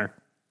 Counter?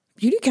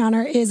 Beauty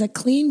Counter is a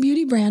clean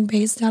beauty brand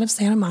based out of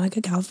Santa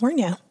Monica,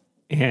 California.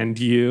 And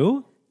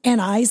you?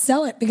 And I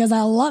sell it because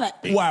I love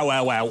it.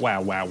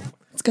 Wow.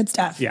 It's good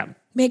stuff. Yeah.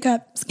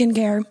 Makeup,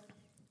 skincare, a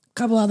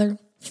couple other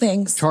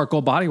things.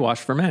 Charcoal body wash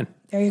for men.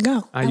 There you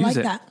go. I use like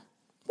it. that.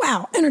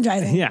 Wow.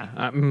 Energizing.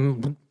 Yeah.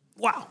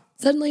 Wow.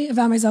 Suddenly I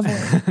found myself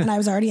aware and I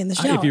was already in the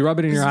shower. If you rub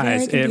it in your was very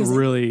eyes, it confusing.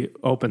 really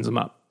opens them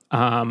up.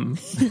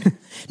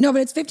 No,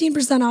 but it's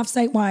 15% off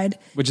site wide.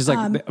 Which is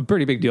like a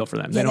pretty big deal for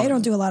them. Yeah, they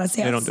don't do a lot of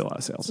sales. They don't do a lot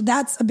of sales. So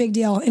that's a big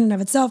deal in and of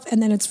itself.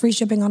 And then it's free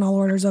shipping on all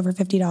orders over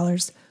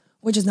 $50,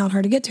 which is not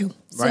hard to get to.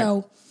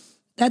 So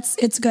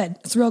it's good.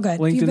 It's real good.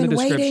 Linked if you've in been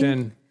the description.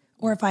 waiting,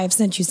 or if I have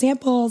sent you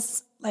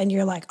samples and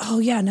you're like, oh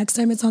yeah, next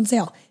time it's on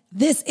sale.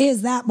 This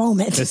is that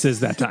moment. This is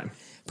that time.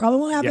 Probably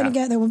won't happen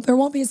again. There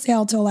won't be a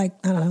sale till like,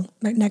 I don't know,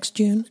 like next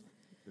June.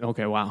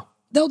 Okay, wow.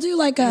 They'll do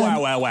like a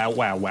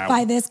Wow.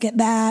 buy this, get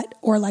that,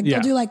 or like Yeah.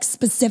 they'll do like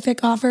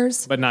specific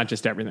offers, But not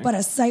just everything. but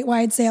a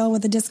site-wide sale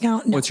with a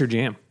discount. No. What's your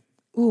jam?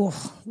 Ooh,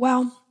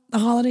 well, the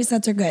holiday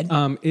sets are good.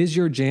 Is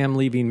your jam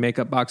leaving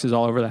makeup boxes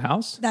all over the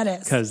house? That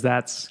is. Because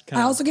that's I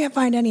kind of... also can't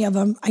find any of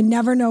them. I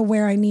never know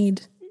where I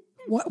need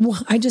what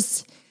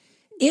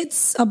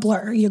it's a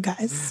blur, you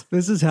guys.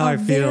 This is how I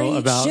feel Very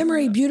about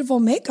shimmery, beautiful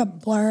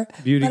makeup blur.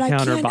 Beauty but I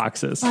Counter can't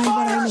boxes. find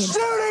what I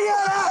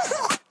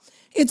need.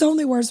 It's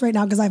only worse right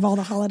now because I have all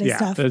the holiday Yeah,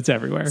 stuff it's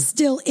everywhere.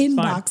 still in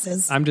Fine.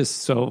 boxes. I'm just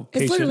so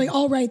It's literally patient.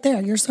 all right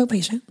there. You're so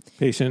patient.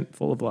 Patient,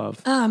 full of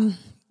love.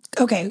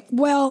 Okay.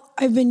 Well,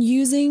 I've been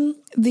using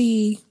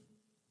the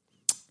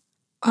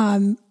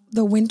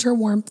Winter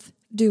Warmth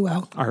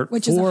Duo, Our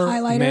which is a 4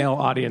 highlighter. male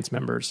audience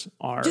members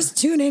are... Just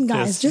tune in,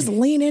 guys. Just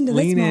lean into this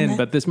lean moment. in,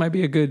 but this might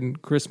be a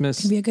good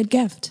Christmas Be a good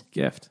gift.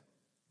 gift.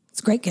 It's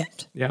a great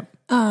gift. Yeah.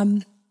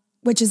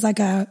 Which is like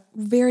a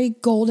very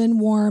golden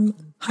warm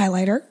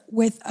highlighter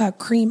with a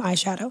cream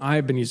eyeshadow.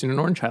 I've been using an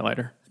orange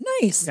highlighter.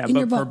 Nice. Yeah, in but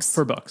your books.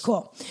 for books.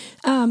 Cool.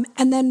 And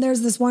then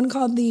there's this one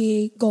called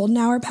the Golden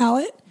Hour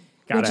palette,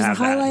 Gotta which is a have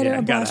that. highlighter, Yeah,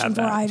 a gotta blush, have and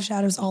 4 that.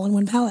 eyeshadows all in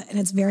one palette. And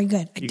it's very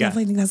good. I got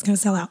definitely it. think that's going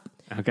to sell out.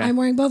 Okay. I'm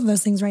wearing both of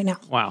those things right now.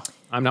 Wow.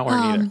 I'm not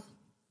wearing either.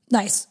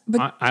 Nice.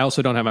 But I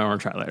also don't have my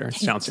orange highlighter.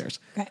 It's downstairs.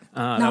 Okay.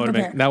 That Not would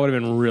prepared. have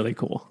been really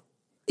cool.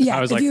 yeah, I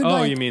was if like, you'd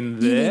oh, you mean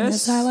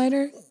this?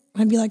 highlighter?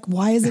 I'd be like,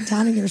 why is it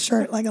down in your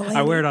shirt like a lady?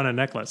 I wear it on a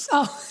necklace.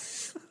 Oh,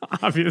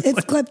 Obviously.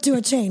 it's clipped to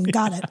a chain.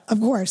 Got it. Of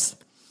course.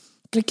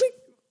 Click, click.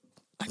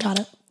 I got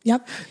it.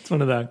 Yep. It's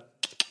one of the...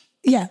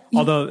 Yeah.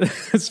 Although,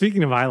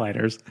 speaking of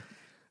highlighters,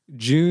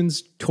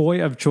 June's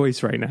toy of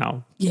choice right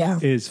now Yeah.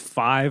 is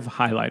 5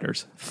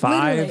 highlighters.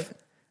 5, Literally.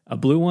 a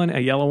blue one, a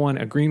yellow one,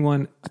 a green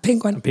one, A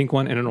pink one. a pink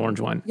one, and an orange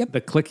one. Yep.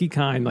 The clicky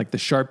kind, like the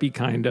Sharpie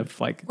kind of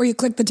like, Where you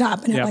click the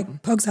top and it Yep.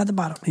 like pokes out the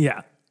bottom.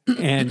 yeah.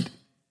 And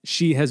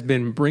she has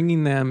been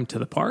bringing them to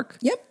the park.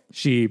 Yep.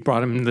 She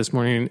brought them this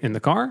morning in the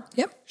car.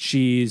 Yep.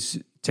 She's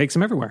takes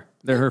them everywhere.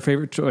 They're her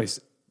favorite choice,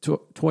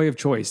 toy of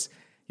choice.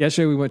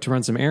 Yesterday we went to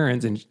run some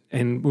errands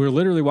and we were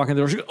literally walking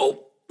the door. She goes,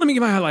 oh, let me get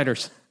my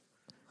highlighters.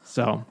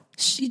 So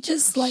She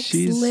just likes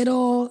She's-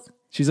 little.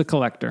 she's a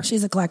collector.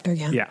 She's a collector,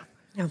 yeah. Yeah.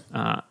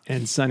 Yeah.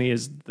 And Sunny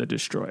is the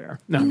destroyer.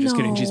 No, I'm just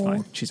kidding. She's No.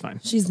 fine. She's fine.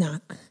 She's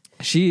not.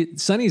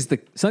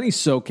 Sunny's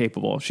so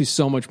capable. She's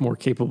so much more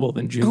capable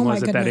than June Oh my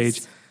was at that goodness.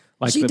 age.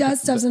 Like She does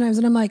stuff sometimes,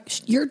 and I'm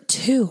like, you're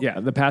 2. Yeah,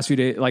 the past few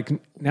days, like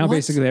now, What?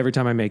 basically every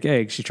time I make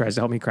eggs, she tries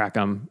to help me crack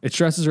them. It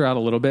stresses her out a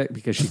little bit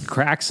because she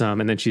cracks them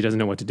and then she doesn't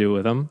know what to do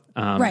with them.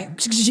 Right.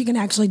 She can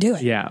actually do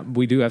it. Yeah,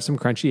 we do have some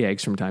crunchy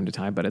eggs from time to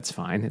time, but it's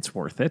fine. It's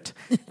worth it.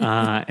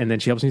 And then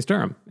she helps me stir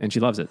them, and she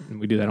loves it.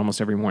 And we do that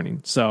almost every morning.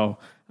 So,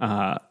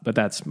 but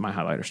that's my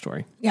highlighter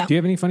story. Yeah. Do you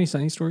have any funny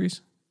Sunny stories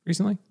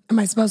recently? Am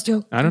I supposed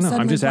to? I don't know. I'm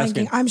suddenly just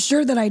asking. I'm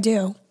sure that I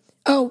do.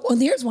 Oh, well,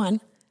 here's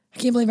one. I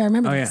can't believe I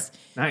remember Oh, yeah. this.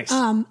 Nice.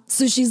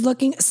 So she's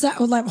looking.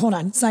 Hold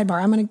on.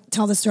 Sidebar. I'm going to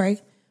tell the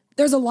story.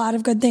 There's a lot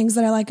of good things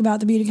that I like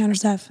about the Beauty Counter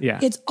stuff. Yeah.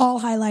 It's all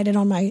highlighted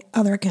on my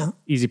other account.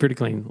 Easy, pretty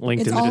clean.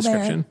 Linked It's in the all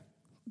description.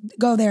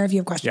 Go there if you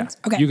have Yeah. questions.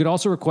 Okay. You could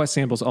also request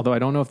samples, although I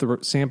don't know if the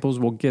samples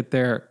will get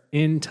there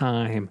in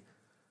time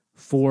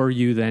for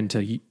you then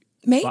to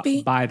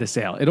Maybe. buy the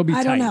sale. It'll be I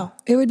tight. don't know.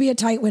 It would be a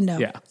tight window.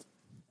 Yeah.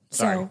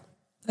 Sorry. So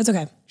that's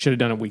okay. Should have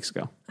done it weeks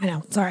ago. I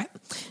know. It's all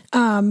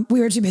right. We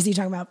were too busy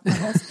talking about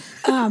buttholes.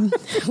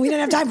 We didn't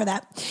have time for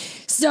that.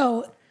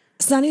 So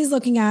Sunny's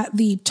looking at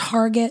the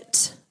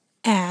Target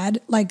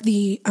ad, like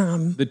the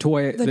The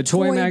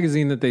toy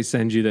magazine that they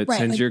send you that Right,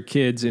 sends like- your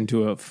kids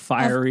into a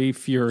fiery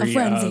fury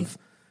frenzy.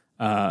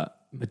 of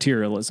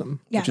materialism,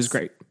 Yes. which is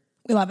great.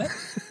 we love it.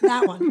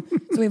 That one.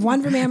 So we have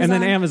one from Amazon. And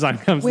then Amazon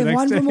comes We the have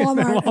one next from day.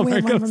 Walmart, and we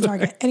have Walmart one comes from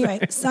Target. Anyway,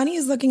 Sunny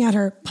is looking at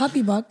her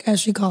puppy book, as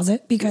she calls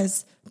it,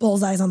 because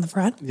bullseye's on the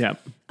front. Yeah.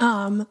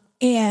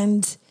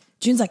 And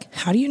June's like,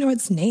 how do you know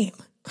its name?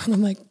 And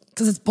I'm like,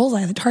 because it's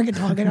Bullseye, the Target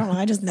dog. I don't know.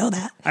 I just know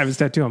that. I have a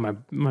tattoo on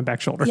my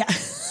back shoulder. Yeah.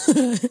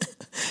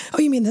 Oh,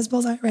 you mean this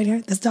bullseye right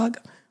here? This dog?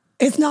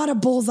 It's not a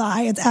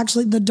bullseye. It's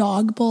actually the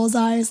dog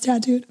Bullseye is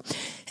tattooed.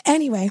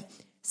 Anyway,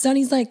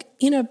 Sunny's like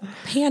in a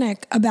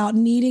panic about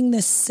needing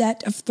this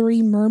set of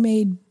 3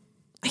 mermaid.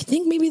 I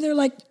think maybe they're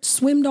like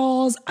swim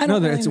dolls. I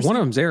don't know. It's one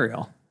of them's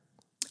Ariel.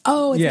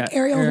 Oh, it's like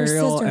Ariel and her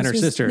sister. and her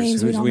whose sisters,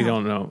 names who we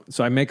don't know.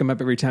 So I make them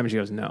up every time, and she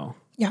goes, "No."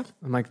 Yeah,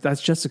 I'm like,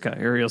 "That's Jessica,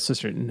 Ariel's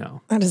sister."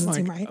 No, that doesn't I'm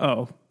seem like, right.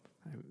 Oh,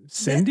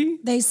 Cindy.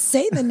 They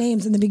say the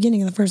names in the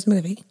beginning of the first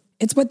movie.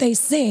 It's what they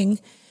sing,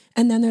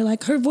 and then they're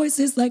like, "Her voice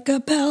is like a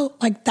bell,"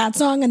 like that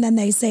song, and then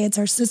they say it's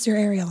her sister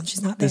Ariel, and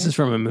she's not there. This is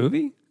from a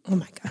movie. Oh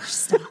my gosh,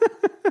 stop.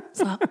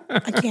 Stop.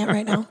 I can't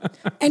right now.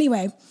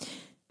 Anyway,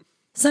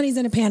 Sunny's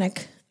in a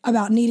panic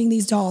about needing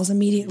these dolls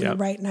immediately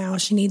right now.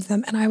 She needs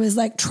them. And I was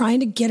like trying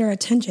to get her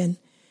attention.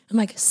 I'm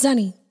like,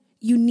 Sunny,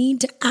 you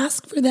need to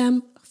ask for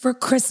them for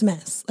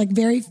Christmas. Like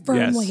very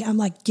firmly. Yes. I'm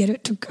like, get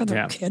it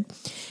together, kid.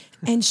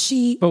 And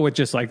she, But with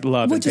just like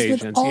love and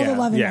patience. with all the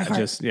love in her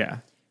heart.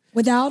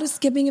 Without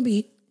skipping a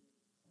beat,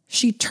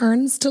 she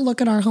turns to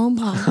look at our home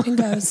pod and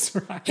goes,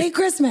 "Hey,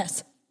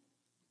 Christmas."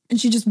 And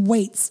she just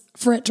waits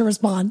for it to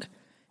respond.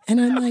 And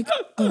I'm like,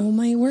 oh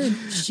my word,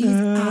 she's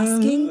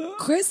asking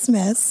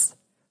Christmas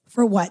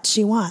for what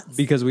she wants.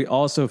 Because we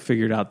also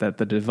figured out that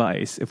the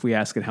device, if we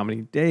ask it how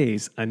many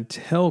days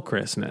until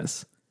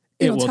Christmas,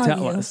 it will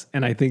tell us.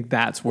 And I think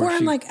that's where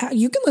I'm like,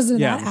 you can listen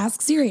to that,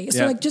 ask Siri.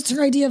 So like just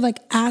her idea of like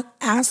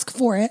ask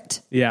for it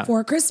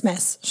for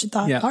Christmas. She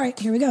thought, all right,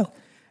 here we go.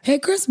 Hey,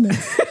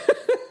 Christmas.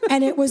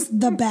 And it was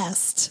the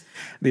best.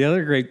 The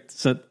other great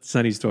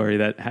Sunny story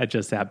that had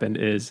just happened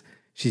is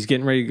she's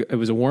getting ready. It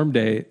was a warm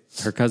day.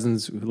 Her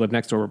cousins who live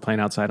next door were playing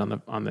outside on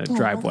the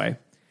driveway,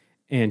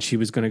 and she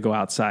was going to go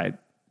outside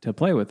to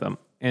play with them.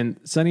 And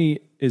Sunny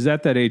is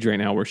at that age right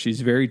now where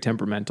she's very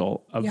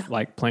temperamental of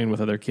like playing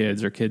with other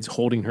kids or kids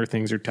holding her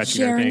things or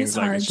touching her things.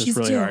 Like it's just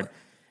really hard.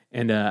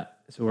 And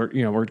so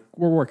we're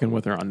working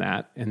with her on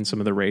that and some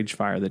of the rage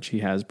fire that she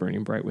has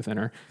burning bright within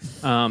her.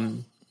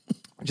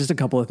 Just a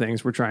couple of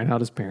things we're trying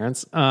out as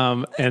parents.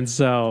 And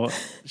so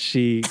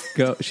she's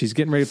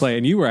getting ready to play.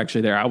 And you were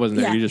actually there. I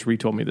wasn't there. You just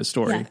retold me the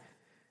story. Yeah.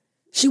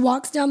 She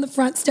walks down the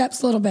front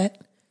steps a little bit.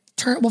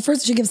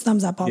 First she gives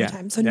thumbs up all the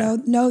time. So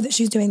know that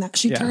she's doing that.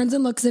 She turns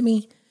and looks at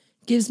me,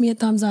 gives me a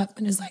thumbs up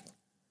and is like,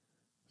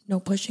 no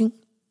pushing.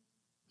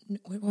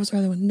 What was her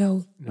other one?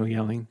 No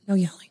yelling. No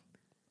yelling.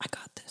 I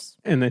got this.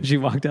 And then she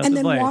walked out and to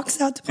then play.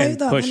 walks out to play with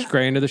them. Pushed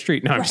Gray into the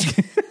street. No, I'm just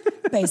kidding.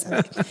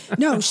 Basically.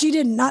 No, she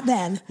didn't. Not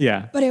then.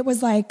 Yeah. But it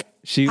was like,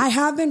 I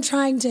have been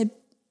trying to,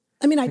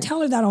 I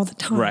tell her that all the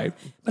time. Right.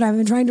 But I've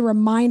been trying to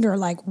remind her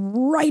like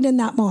right in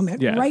that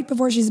moment, right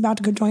before she's about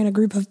to go join a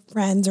group of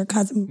friends or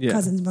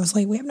cousins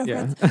mostly. We have no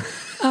friends.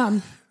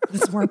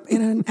 We're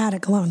in an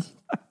attic alone.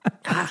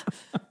 I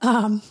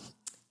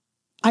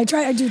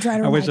do try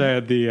to remind I wish her. I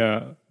had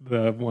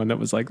the one that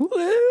was like,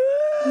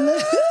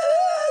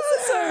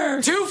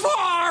 too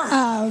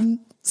far.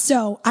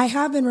 So I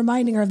have been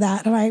reminding her of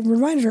that, and I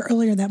reminded her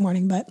earlier that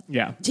morning, but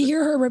to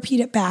hear her repeat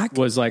it back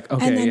was like,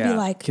 okay, and then be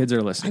like, kids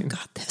are listening. I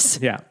got this.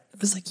 Yeah.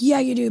 It was like, yeah,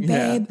 you do,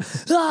 babe.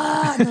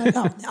 Ah! And I'm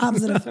like,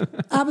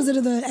 opposite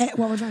of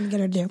what we're trying to get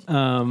her to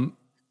do.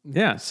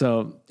 Yeah.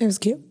 So it was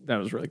cute. That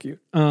was really cute.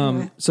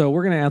 So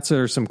we're going to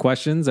answer some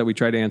questions that we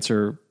tried to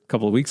answer a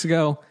couple of weeks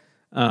ago.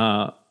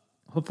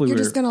 Hopefully you're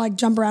just going to like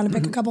jump around and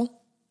pick a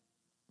couple.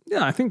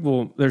 Yeah, I think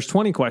there's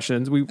 20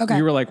 questions. We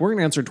were like, we're going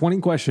to answer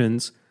 20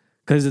 questions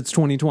because it's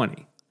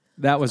 2020.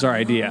 That was our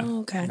idea.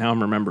 Okay. Now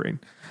I'm remembering.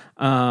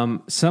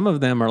 Some of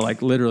them are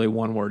like literally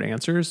one word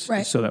answers.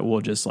 Right. So that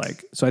we'll just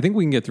so I think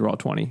we can get through all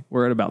 20.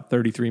 We're at about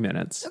 33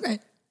 minutes. Okay.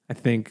 I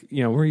think,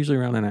 we're usually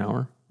around an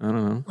hour. I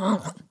don't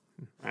know.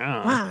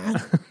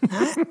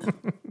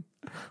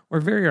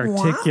 We're very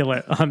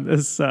articulate on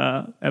this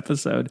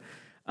episode.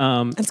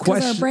 It's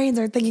because our brains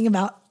are thinking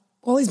about,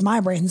 well, at least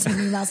my brain's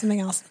thinking about something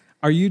else.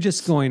 Are you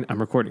just going, I'm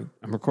recording.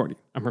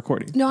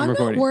 No, I'm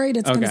not worried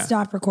it's going to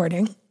stop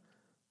recording.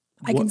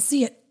 I can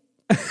see it.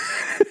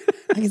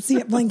 I can see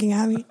it blinking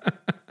at me.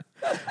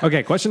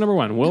 Okay, question number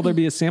 1. Will there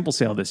be a sample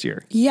sale this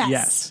year?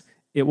 Yes.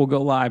 It will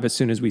go live as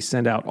soon as we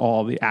send out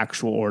all the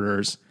actual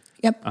orders.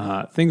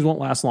 Yep. Things won't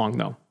last long,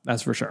 though.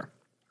 That's for sure.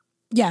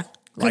 Yeah,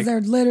 because they're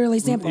literally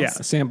samples. Yeah,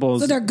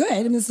 samples. So they're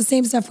good. It's the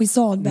same stuff we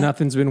sold. But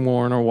nothing's been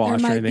worn or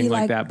washed or anything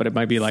like that, but it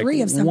might be like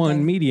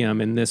one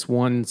medium in this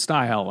one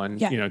style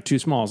and 2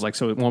 smalls.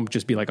 So it won't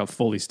just be like a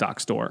fully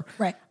stocked store.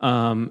 Right.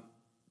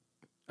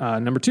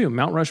 Number 2,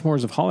 Mount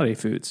Rushmores of holiday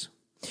foods.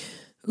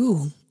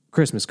 Ooh.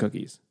 Christmas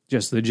cookies.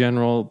 Just the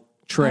general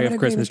tray of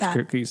Christmas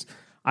cookies.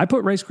 I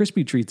put Rice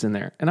Krispie treats in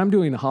there, and I'm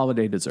doing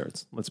holiday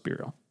desserts. Let's be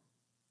real.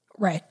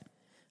 Right.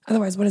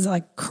 Otherwise, what is it,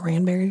 like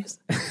cranberries?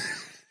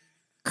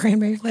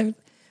 Cranberry flavored?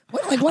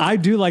 I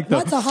do like the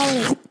what's a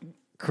holiday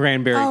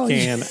cranberry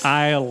can.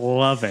 I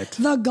love it.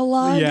 The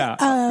glug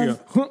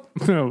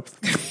of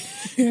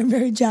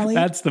cranberry jelly.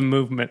 That's the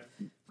movement.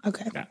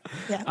 Okay.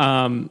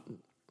 Yeah.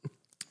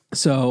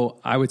 So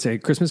I would say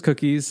Christmas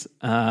cookies,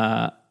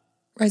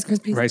 Rice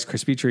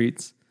Krispie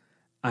treats.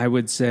 I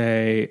would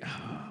say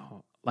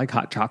like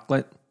hot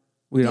chocolate.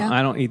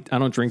 I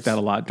don't drink that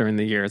a lot during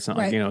the year. It's not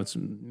like, it's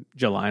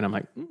July and I'm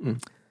like,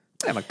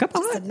 I have a cup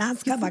of a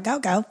nice cup of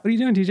cocoa. What are you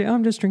doing, TJ? Oh,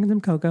 I'm just drinking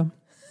some cocoa.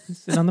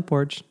 Sitting on the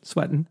porch,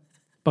 sweating.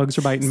 Bugs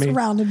are biting me.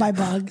 Surrounded by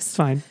bugs. It's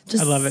fine.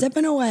 Just I love it.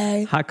 sipping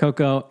away. Hot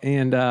cocoa.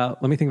 And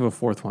let me think of a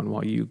fourth one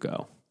while you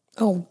go.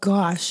 Oh,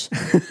 gosh.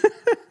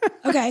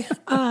 Okay.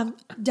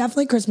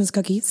 Definitely Christmas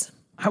cookies.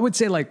 I would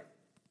say like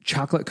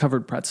chocolate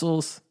covered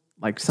pretzels.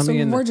 Like something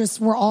So in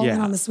we're all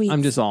in on the sweets.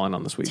 I'm just all in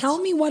on the sweets. Tell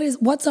me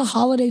what's a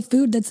holiday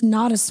food that's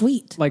not a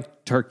sweet?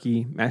 Like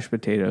turkey, mashed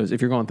potatoes.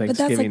 If you're going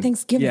Thanksgiving. But that's like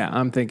Thanksgiving. Yeah,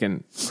 I'm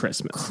thinking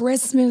Christmas.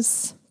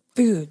 Christmas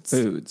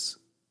foods.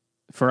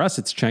 For us,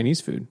 it's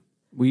Chinese food.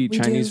 We eat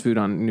Chinese food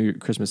on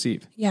Christmas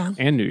Eve. Yeah.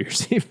 And New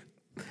Year's Eve.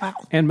 Wow.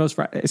 And most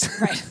Fridays.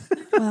 Right.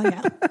 Well,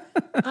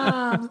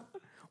 yeah.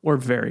 We're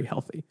very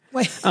healthy.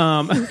 Wait.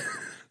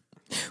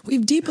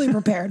 We've deeply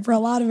prepared for a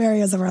lot of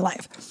areas of our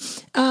life.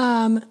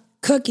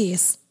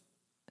 Cookies.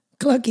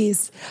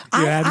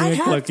 I had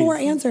cookies. 4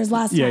 answers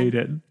last time. Yeah, you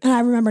did. And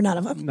I remember none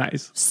of them.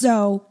 Nice.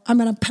 So I'm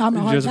going to hard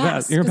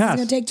pass. You're This pass. is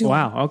going to take too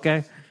long. Wow.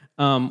 Okay.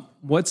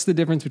 What's the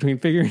difference between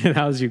figuring it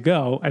out as you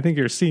go? I think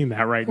you're seeing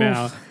that right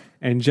now,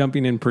 and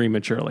jumping in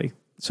prematurely.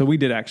 So we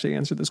did actually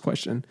answer this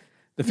question.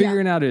 The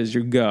figuring out as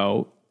you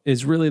go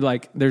is really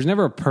like, there's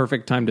never a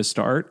perfect time to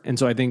start. And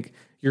so I think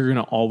you're going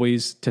to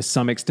always, to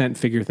some extent,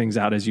 figure things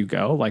out as you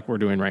go, like we're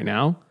doing right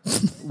now.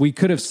 We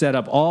could have set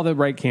up all the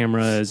right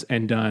cameras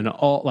and done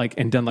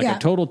a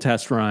total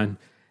test run,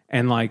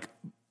 and like,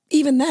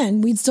 even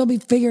then, we'd still be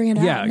figuring it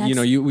out. yeah,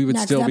 we would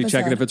still be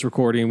checking if it's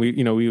recording. We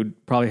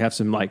would probably have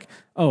some like,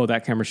 oh,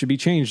 that camera should be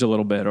changed a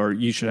little bit, or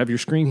you should have your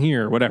screen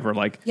here, or whatever.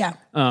 Like, yeah.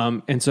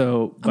 And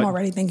so I'm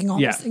already thinking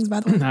all those things, by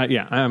the way.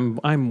 Yeah,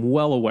 I'm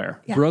well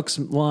aware. Yeah. Brooke's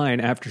line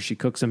after she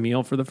cooks a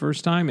meal for the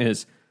first time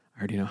is, I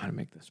already know how to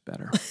make this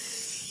better.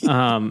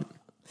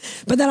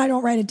 But then I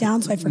don't write it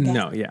down, so I forget.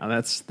 No, yeah,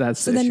 that's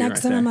so the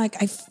next time I'm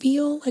like, I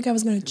feel like I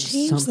was going to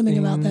change something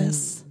about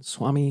this.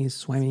 Samson.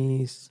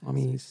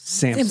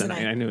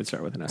 Samsonite. I knew it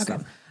started with an S.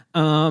 Okay.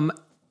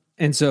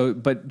 And so,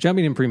 but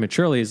jumping in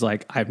prematurely is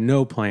like, I have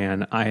no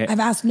plan. I've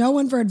asked no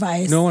one for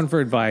advice. Did no I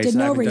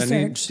haven't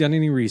research. Done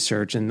any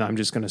research, and I'm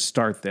just going to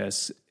start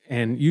this.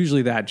 And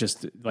usually that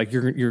just like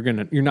you're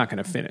not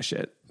going to finish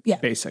it. Yeah.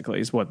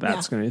 Basically is what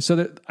that's going to be. So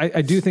that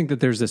I do think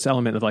that there's this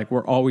element of like,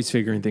 we're always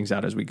figuring things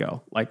out as we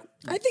go. Like,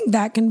 I think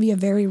that can be a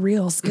very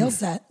real skill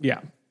set. Yeah.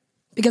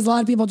 Because a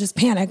lot of people just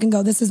panic and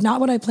go, this is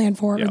not what I planned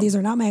for, Yeah. or these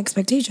are not my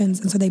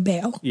expectations. And so they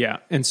bail. Yeah.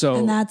 And so,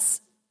 And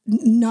that's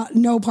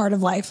no part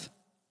of life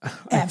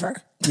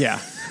ever. yeah,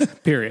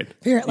 period.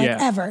 Period. Like Yeah,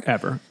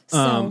 ever.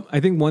 So- I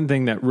think one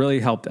thing that really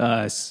helped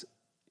us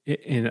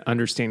in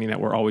understanding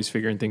that we're always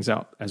figuring things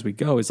out as we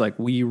go is like,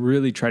 we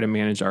really try to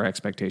manage our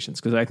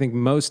expectations. Because I think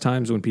most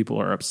times when people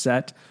are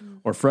upset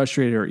or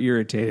frustrated or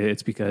irritated,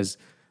 it's because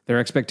their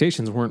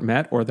expectations weren't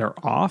met or they're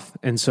off.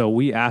 And so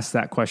we ask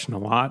that question a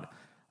lot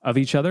of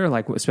each other,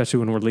 like especially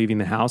when we're leaving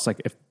the house.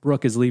 Like if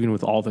Brooke is leaving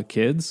with all the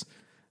kids,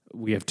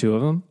 we have 2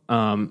 of them.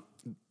 I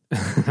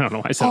don't know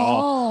why I said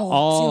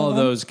all of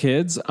those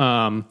kids.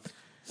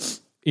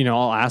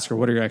 I'll ask her,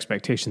 what are your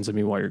expectations of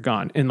me while you're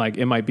gone? And like,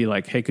 it might be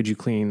like, hey, could you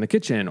clean the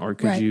kitchen, or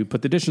could you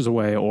put the dishes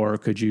away, or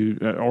could you,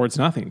 or it's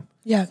nothing.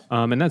 Yeah.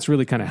 And that's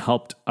really kind of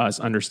helped us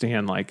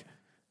understand like,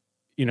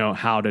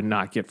 how to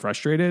not get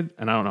frustrated.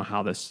 And I don't know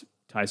how this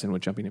ties in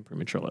with jumping in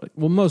prematurely.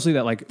 Well, mostly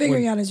that like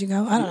figuring out as you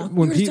go. I don't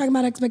know. We were just talking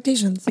about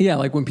expectations. Yeah.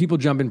 Like when people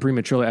jump in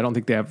prematurely, I don't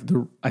think they have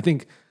I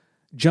think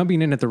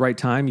jumping in at the right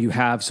time, you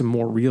have some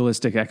more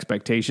realistic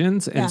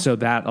expectations. And so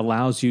that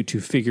allows you to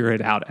figure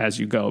it out as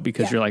you go,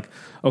 because you're like,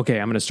 okay,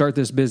 I'm going to start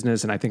this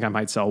business and I think I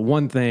might sell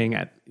one thing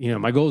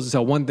my goal is to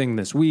sell one thing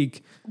this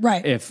week.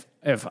 Right. If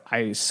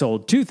I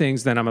sold 2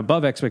 things, then I'm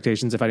above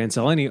expectations. If I didn't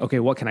sell any, okay,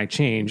 what can I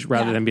change,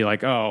 rather than be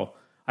like, oh,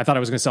 I thought I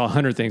was going to sell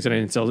 100 things and I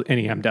didn't sell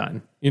any, I'm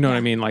done. You know what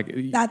I mean? Like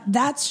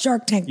that's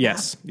Shark Tank.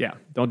 Yes. Math. Yeah.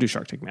 Don't do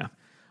Shark Tank math.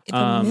 If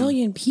a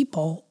million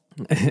people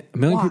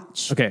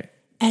watch, okay.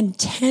 and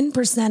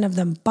 10% of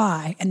them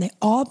buy, and they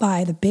all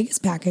buy the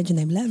biggest package, and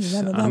they blah,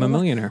 blah, blah, blah, I'm a blah,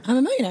 millionaire. I'm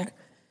a millionaire.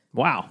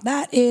 Wow.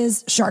 That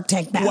is Shark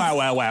Tank math.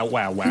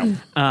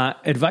 Wow.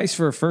 Advice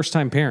for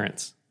first-time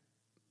parents.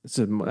 That's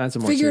a more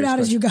Figure it out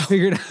as you go.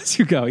 Figure it out as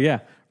you go. Yeah.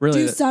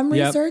 Really. Do some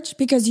research,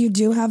 because you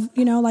do have,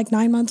 like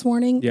 9 months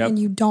warning, and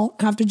you don't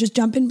have to just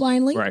jump in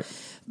blindly. Right.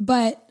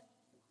 But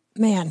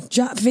man,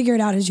 figure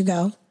it out as you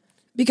go,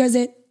 because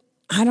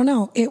I don't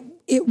know,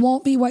 it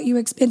won't be what you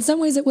expect. In some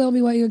ways it will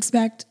be what you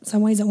expect. In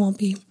some ways it won't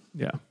be.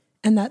 Yeah.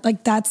 And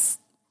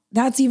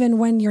that's even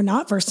when you're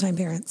not first time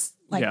parents.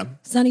 Like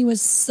Sunny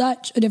was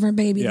such a different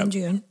baby than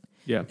June.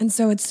 Yeah. And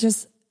so it's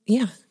just,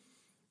 you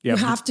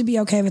have to be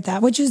okay with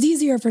that, which is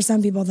easier for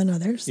some people than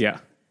others. Yeah.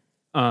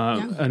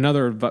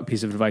 Another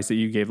piece of advice that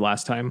you gave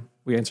last time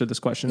we answered this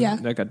question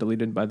that got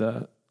deleted by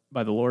the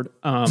Lord,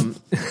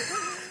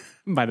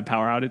 by the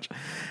power outage,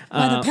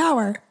 by the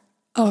power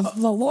of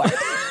the Lord,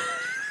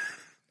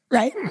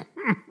 right?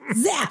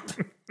 Zap.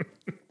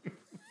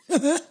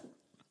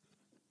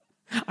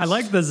 I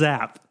like the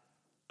zap.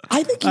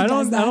 I think he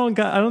does that.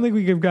 I don't think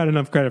we give God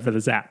enough credit for the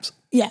zaps.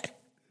 Yeah.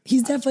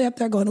 He's definitely up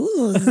there going,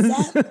 ooh,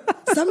 zap.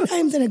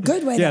 Sometimes in a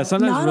good way. Yeah, though.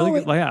 sometimes not really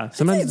always, good. Yeah,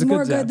 sometimes it's a good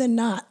more zap. good than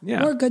not.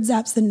 Yeah. More good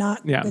zaps than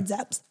not good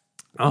zaps.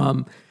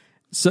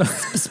 So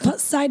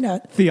Side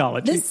note.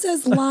 theology. This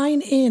says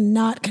line in,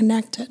 not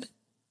connected.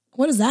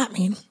 What does that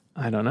mean?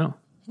 I don't know.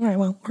 All right,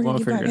 well, we're going to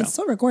keep figure going. it It's out.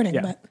 still recording,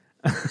 Yeah.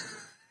 but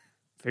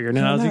Figuring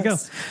it out as you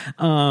knows?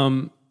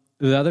 go.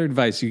 The other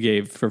advice you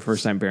gave for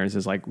first-time parents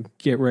is like,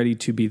 get ready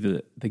to be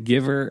the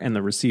giver and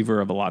the receiver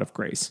of a lot of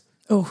grace.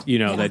 oh, You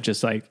know, yeah. that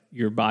just like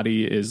your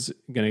body is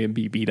going to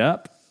be beat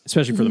up,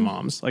 especially for the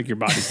moms. Like your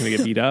body's going to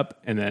get beat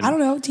up. And then Mm-hmm. I don't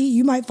know, T,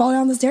 you might fall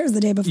down the stairs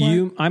the day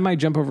before. I might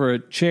jump over a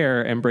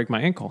chair and break my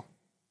ankle.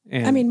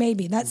 And I mean,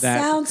 maybe. That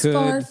sounds could-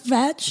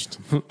 far-fetched.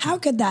 How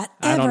could that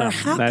I don't ever know.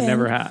 happen? That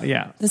never happened.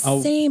 Yeah. The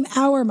same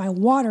hour my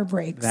water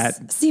breaks.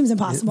 That- seems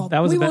impossible. That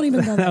was we a bad, won't even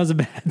go that there. was a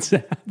bad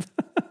zap.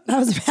 That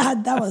was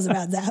a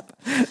bad zap.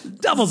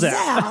 Double zap.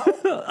 Zap.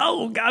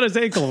 Oh, got his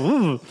ankle.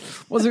 Ooh.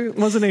 What's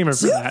the name for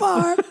Too that?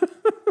 far.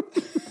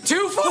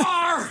 Too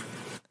far!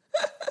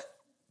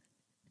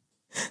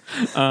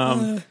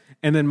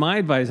 And then my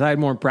advice, I had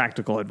more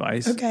practical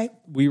advice. Okay.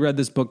 We read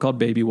this book called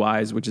Baby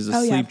Wise, which is a Oh,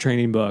 sleep yeah.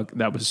 training book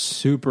that was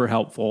super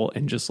helpful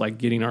in just like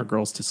getting our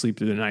girls to sleep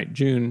through the night.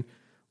 June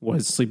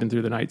was sleeping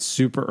through the night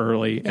super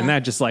early. Yeah. And that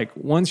just like,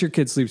 once your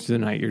kid sleeps through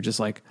the night, you're just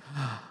like,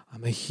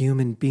 I'm a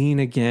human being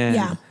again.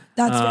 Yeah,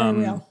 that's very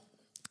real.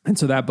 And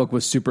so that book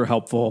was super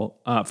helpful.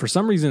 For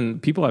some reason,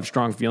 people have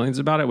strong feelings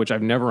about it, which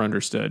I've never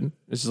understood.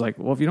 It's just like,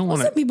 well, if you don't want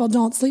Some to, people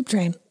don't sleep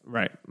train,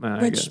 right.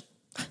 I which get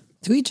it.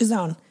 to each his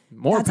own.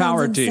 More That sounds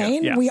power to you.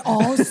 insane. Yeah. We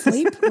all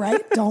sleep,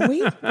 right? Don't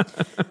we? I'm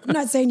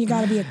not saying you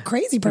got to be a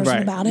crazy person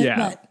Right. about it,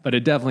 Yeah. But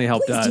it definitely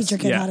helped please us. teach your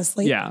kid yeah. how to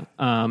sleep. Yeah.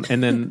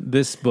 And then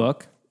this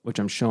book, which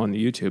I'm showing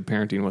the YouTube,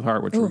 Parenting with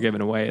Heart, which we're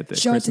giving away at the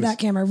show it to Christmas that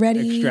camera.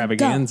 Ready,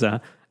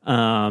 extravaganza.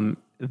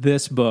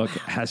 This book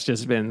has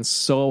just been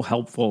so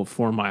helpful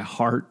for my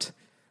heart,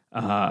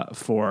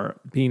 for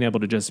being able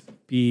to just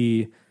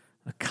be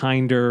a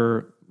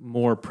kinder,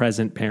 more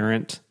present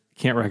parent.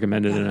 Can't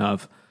recommend it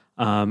enough.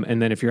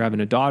 And then if you're having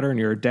a daughter and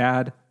you're a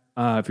dad,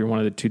 if you're one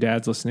of the two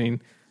dads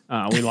listening,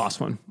 we lost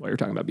one while you're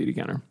talking about Beauty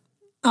Counter.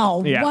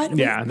 Oh, Yeah. what?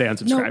 Yeah. They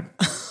unsubscribed.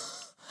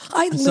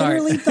 I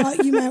literally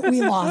thought you meant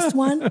we lost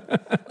one.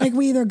 Like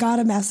we either got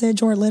a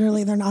message or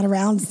literally they're not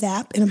around.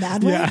 Zap in a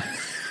bad way. Yeah.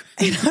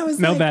 And I was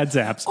No like, bad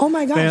zaps. Oh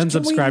my gosh. They can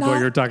we unsubscribed while not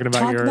you were talking about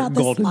talk your about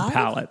this golden live?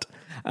 palette.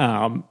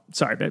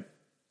 Sorry, babe.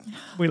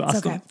 We lost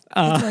It's okay.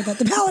 them. It's worth it.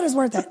 The palette is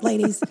worth it,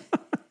 ladies.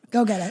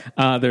 Go get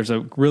it. There's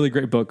a really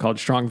great book called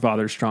Strong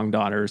Fathers, Strong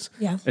Daughters.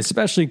 Yeah.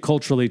 Especially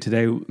culturally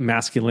today,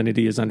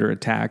 masculinity is under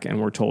attack, and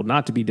we're told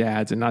not to be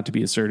dads and not to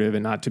be assertive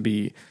and not to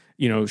be,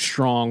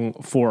 strong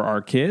for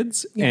our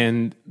kids. Yeah.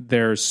 And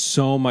there's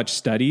so much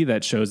study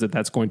that shows that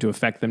that's going to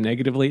affect them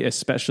negatively,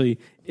 especially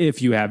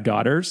if you have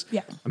daughters.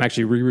 Yeah. I'm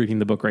actually rereading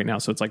the book right now,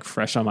 so it's like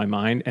fresh on my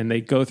mind. And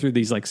they go through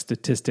these like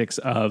statistics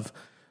of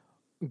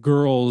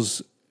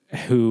girls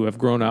who have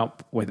grown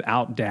up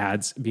without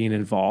dads being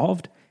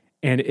involved.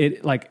 And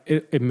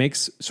it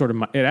makes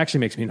it actually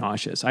makes me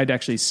nauseous. I'd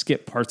actually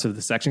skip parts of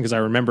the section because I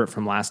remember it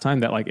from last time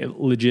that like it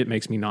legit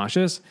makes me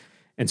nauseous.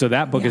 And so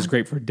that book is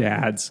great for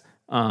dads.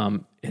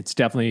 It's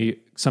definitely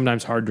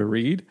sometimes hard to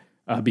read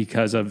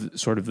because of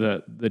sort of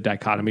the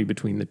dichotomy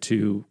between the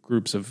two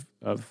groups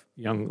of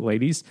young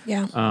ladies.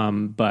 Yeah.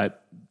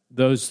 But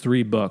those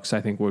three books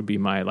I think would be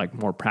my like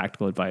more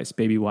practical advice: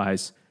 Baby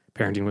Wise,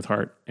 Parenting with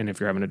Heart, and if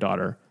you're having a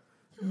daughter,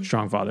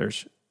 Strong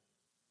Fathers,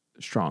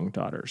 Strong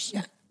Daughters.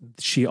 Yeah.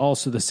 She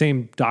also, the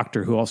same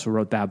doctor who also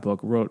wrote that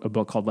book, wrote a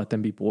book called Let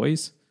Them Be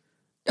Boys.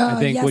 I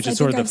think, Yes, which is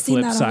sort of I've the seen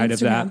flip that on side of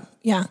that. Instagram.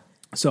 Yeah.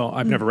 So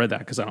I've never read that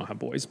because I don't have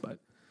boys, but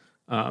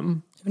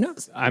Who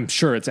knows? I'm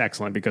sure it's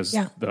excellent because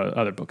Yeah. the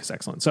other book is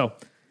excellent. So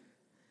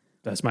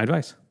that's my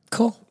advice.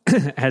 Cool.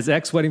 As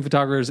ex-wedding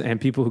photographers and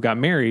people who got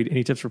married,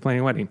 any tips for planning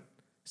a wedding?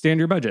 Stay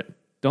under your budget.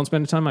 Don't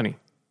spend a ton of money.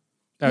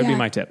 That would be Yeah.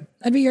 my tip.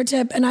 That'd be your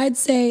tip. And I'd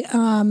say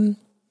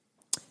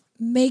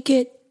make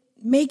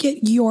it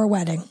your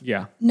wedding.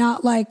 Yeah.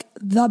 Not like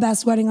the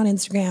best wedding on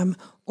Instagram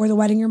or the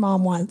wedding your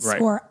mom wants.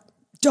 Right. Or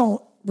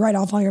don't write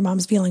off all your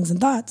mom's feelings and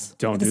thoughts.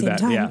 Don't at the do same that.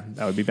 time. Yeah,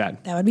 that would be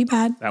bad. That would be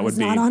bad. That would It's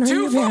be not honoring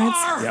your parents.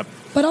 Yep.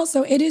 But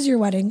also it is your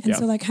wedding. And Yeah.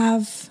 so like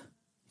have,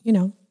 I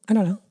don't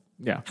know,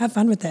 Yeah. have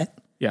fun with it.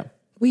 Yeah.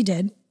 We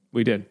did.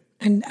 We did.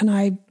 And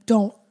I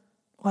don't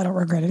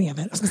regret any of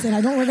it. I was gonna say,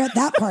 I don't regret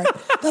that part.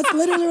 That's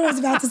literally what I was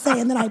about to say.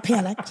 And then I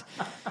panicked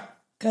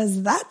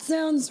because that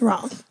sounds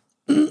wrong.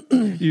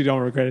 You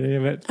don't regret any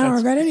of it? I don't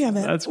regret any of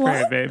it. That's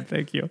What? great, babe.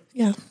 Thank you.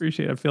 Yeah.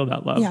 Appreciate it. I feel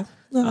that love.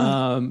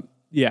 Yeah.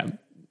 Yeah.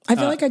 I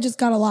feel like I just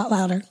got a lot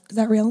louder. Is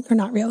that real or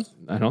not real?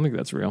 I don't think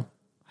that's real.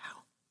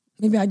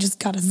 Maybe I just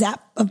got a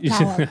zap of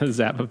power. A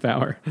zap of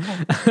power.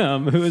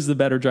 Who is the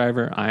better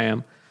driver? I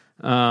am.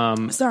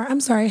 I'm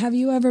sorry. Have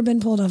you ever been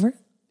pulled over? Have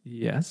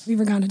Yes. you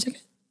ever gotten a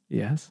ticket?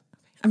 Yes.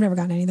 I've never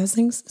gotten any of those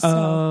things. So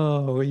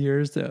Oh,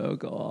 you're so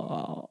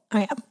cool.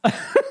 I am.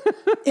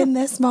 In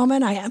this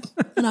moment, I am.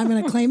 And I'm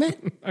going to claim it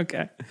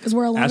Okay. because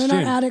we're alone Ask in our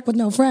June. attic with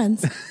no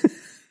friends.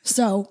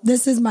 So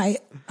this is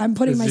I'm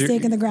putting my This is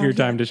stake in the ground. Your here.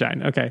 time to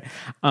shine. Okay.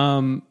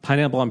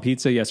 Pineapple on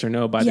pizza, yes or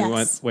no? By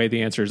Yes. the way,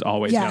 the answer is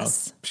always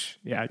Yes. no. Psh,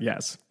 yeah,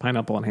 yes.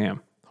 Pineapple and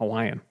ham.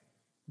 Hawaiian.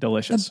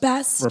 Delicious. The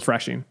best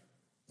Refreshing.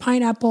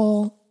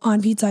 pineapple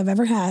on pizza I've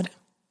ever had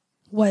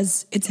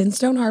it's in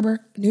Stone Harbor,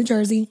 New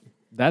Jersey,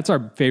 That's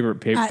our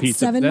favorite at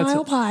pizza. 7 That's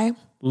Mile Pie.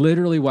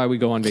 literally why we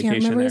go on Can't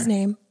vacation remember there. his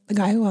name. The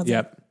guy who owns it.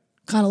 Yep.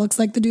 Kind of looks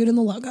like the dude in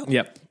the logo.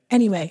 Yep.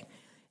 Anyway,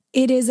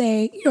 it is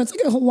it's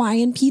like a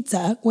Hawaiian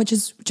pizza, which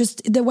is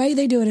just the way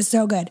they do it is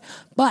so good.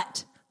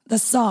 But the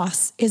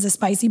sauce is a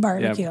spicy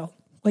barbecue,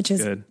 which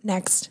is Good.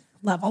 next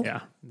level.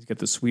 Yeah. You get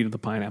the sweet of the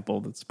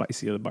pineapple, the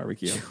spicy of the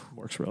barbecue.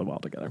 Works really well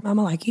together.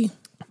 Mama likey.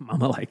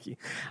 Mama likey.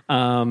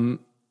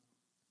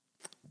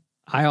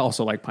 I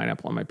also like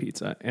pineapple on my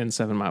pizza, and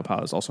 7 Mile Pie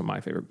is also my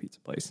favorite pizza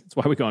place. It's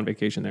why we go on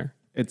vacation there.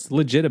 It's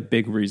legit a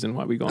big reason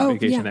why we go on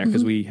vacation there,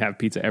 because we have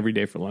pizza every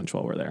day for lunch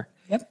while we're there.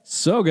 Yep.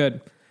 So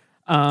good.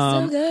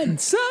 So good.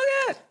 So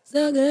good.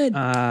 So good.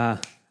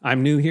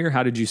 I'm new here.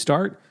 How did you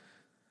start?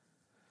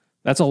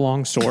 That's a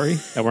long story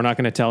that we're not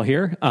going to tell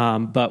here.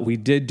 But we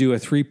did do a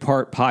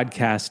 3-part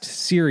podcast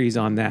series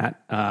on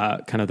that,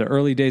 kind of the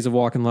early days of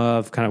Walk in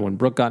Love, kind of when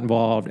Brooke got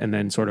involved, and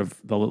then sort of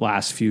the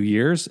last few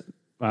years.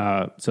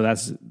 So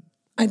that's,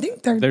 I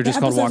think they're just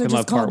called Walk in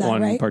Love Part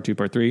 1, right? Part 2,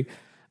 Part 3.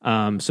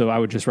 So I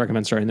would just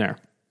recommend starting there.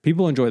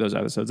 People enjoy those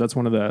episodes. That's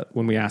one of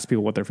when we ask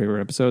people what their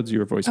favorite episodes,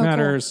 Your Voice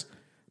Matters,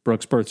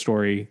 Brooke's birth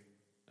story,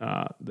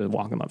 the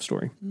Walk in Love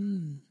story.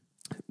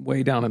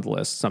 Way down on the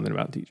list, something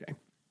about DJ.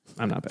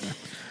 I'm not better.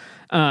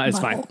 It's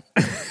fine.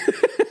 I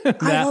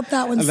hope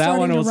that one's That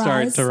one will to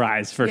rise. start to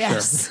rise for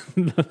Yes.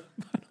 sure.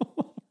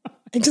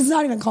 It's just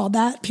not even called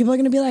that. People are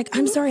going to be like,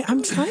 I'm sorry,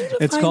 I'm trying to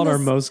It's find called our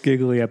this, most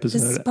giggly this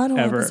episode Sputtle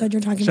ever. episode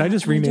you're talking Should about. I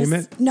just And rename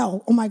it?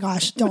 No. Oh my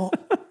gosh, don't.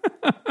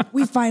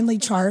 We finally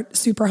chart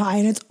super high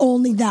and it's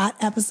only that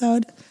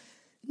episode.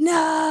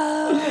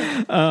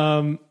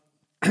 No.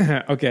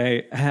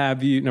 Okay.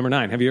 Number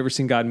 9, have you ever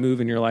seen God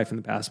move in your life in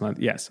the past month?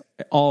 Yes.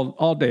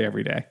 All day,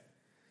 every day.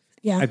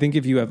 Yeah. I think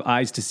if you have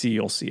eyes to see,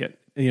 you'll see it.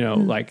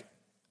 Like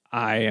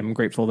I am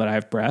grateful that I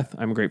have breath.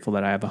 I'm grateful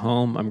that I have a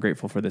home. I'm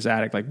grateful for this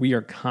attic. Like we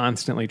are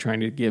constantly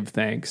trying to give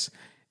thanks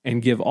and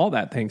give all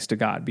that thanks to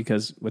God,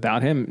 because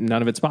without him,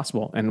 none of it's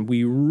possible. And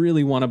we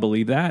really want to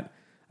believe that.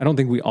 I don't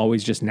think we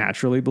always just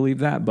naturally believe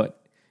that,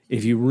 but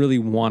if you really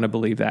want to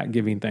believe that,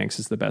 giving thanks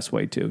is the best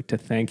way to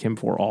thank him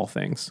for all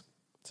things.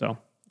 So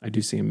I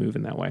do see him move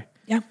in that way.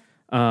 Yeah.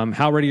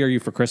 How ready are you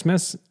for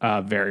Christmas?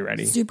 Very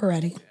ready. Super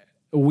ready.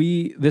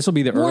 This will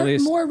be the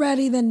earliest. More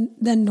ready than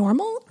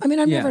normal. I mean,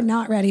 I'm never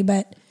not ready,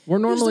 but We're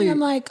normally- usually I'm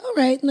like, all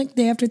right, like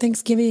day after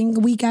Thanksgiving, a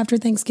week after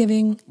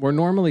Thanksgiving. We're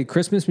normally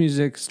Christmas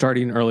music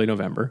starting early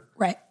November.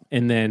 Right.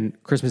 And then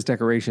Christmas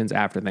decorations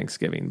after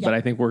Thanksgiving. But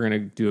I think we're going to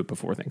do it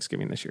before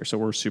Thanksgiving this year. So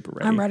we're super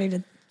ready. I'm ready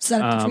to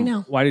set up the tree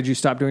now. Why did you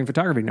stop doing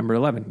photography? Number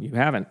 11. You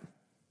haven't.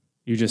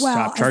 You just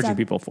stopped charging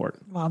people for it.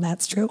 Well,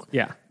 that's true.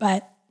 Yeah.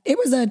 But it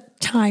was a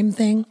time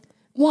thing.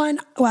 One,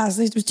 well,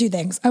 there was 2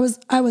 things. I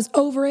was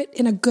over it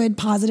in a good,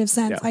 positive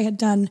sense. Yeah. I had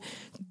done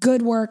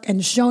good work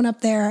and shown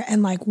up there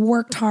and like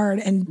worked hard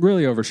and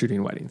Really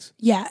overshooting weddings.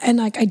 yeah, and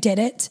like I did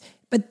it.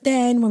 But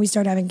then when we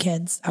started having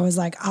kids, I was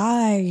like,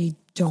 I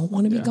don't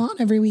want to be gone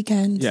every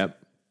weekend. Yep.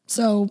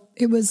 So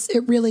it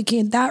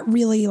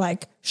really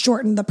like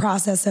shortened the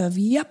process of,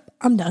 yep,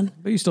 I'm done.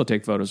 But you still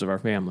take photos of our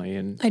family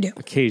and I do.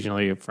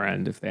 occasionally a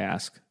friend if they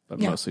ask, but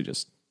Yeah. mostly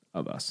just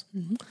of us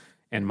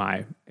and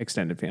my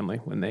extended family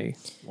when they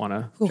want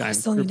to. Ooh, I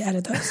still need to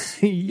edit those.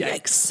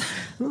 Yikes.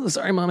 Oh,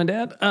 sorry, Mom and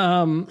Dad.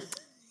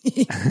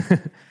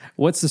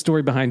 What's the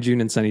story behind June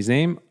and Sunny's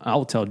name?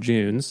 I'll tell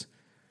June's.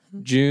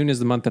 June is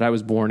the month that I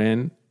was born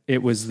in.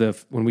 It was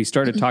when we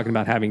started talking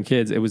about having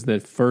kids, it was the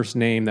first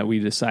name that we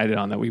decided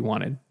on that we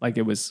wanted. Like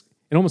it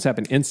almost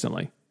happened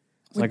instantly.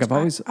 It's like I've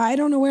always, I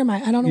don't know where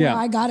where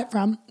I got it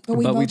from, but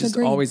we both just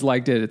agreed. always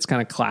liked it. It's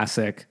kind of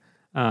classic,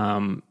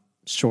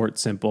 short,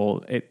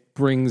 simple. It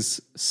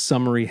brings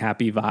summery,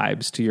 happy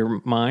vibes to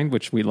your mind,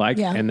 which we like.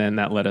 Yeah. And then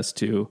that led us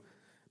to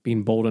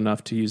being bold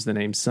enough to use the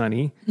name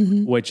Sunny,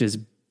 which is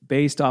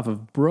based off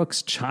of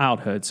Brooke's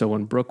childhood. So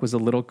when Brooke was a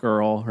little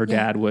girl, her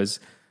dad was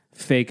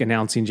fake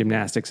announcing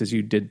gymnastics as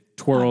you did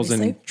twirls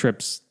Obviously. and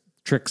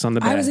tricks on the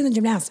bed. I was in the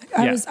gymnastics.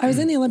 I was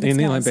in the Olympics. In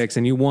the guys. Olympics,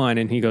 and you won.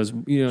 And he goes,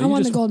 I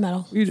won the gold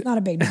medal. It's not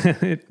a big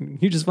deal.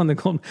 You just won the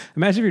gold.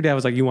 Imagine if your dad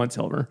was like, you won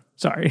silver.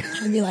 Sorry.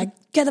 I'd be like,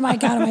 get the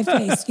mic out of my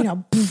face.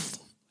 Poof.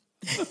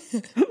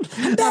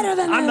 I'm better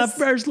than I'm the this.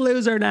 first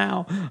loser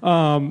now.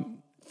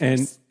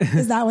 And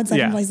Is that what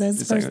second place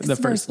is? the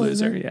first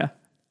loser. Yeah.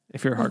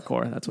 If you're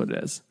hardcore, that's what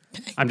it is.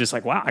 I'm just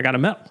like, wow, I got a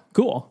medal.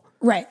 Cool.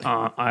 Right.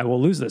 I will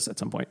lose this at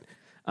some point.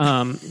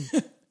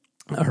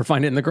 Or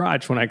find it in the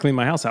garage when I clean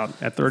my house out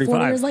at 35.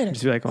 40 years later.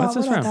 Just be like, what's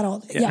this we're from? not that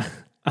old.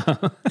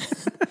 Yeah.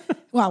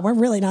 Wow, we're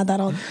really not that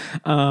old.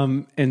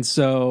 And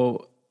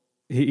so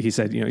he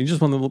said, you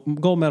just won the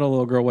gold medal,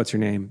 little girl. What's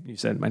your name? You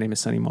said, my name is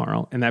Sunny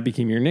Morrow. And that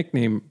became your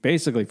nickname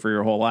basically for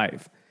your whole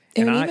life.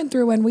 And even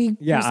through when we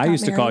I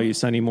used to call you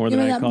Sunny more than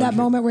I called that you.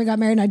 moment where we got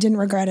married and I didn't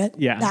regret it.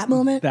 Yeah. That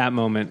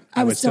moment.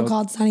 I was still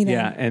called Sunny then.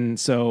 Yeah. And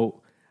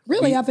so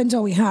Really up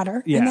until we had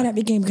her. Yeah. And then it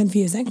became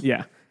confusing.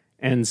 yeah.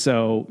 And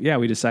so,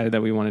 we decided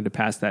that we wanted to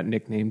pass that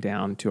nickname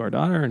down to our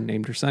daughter and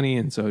named her Sunny.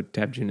 And so to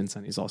have June and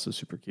Sunny is also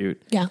super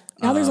cute. Yeah.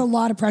 Now there's a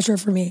lot of pressure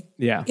for me.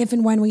 Yeah. If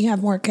and when we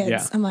have more kids.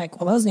 Yeah. I'm like,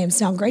 well, those names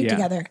sound great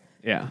together.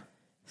 Yeah.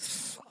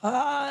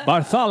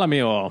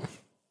 Bartholomew.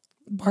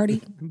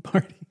 Barty.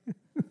 Barty.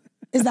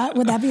 Would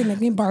that be a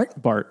nickname?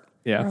 Bart.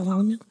 Yeah.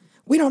 Bartholomew?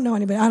 We don't know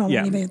anybody. I don't know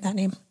anybody with that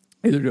name.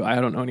 Either do I.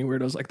 I don't know any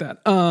weirdos like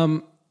that.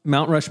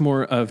 Mount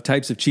Rushmore of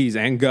types of cheese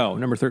and go.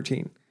 Number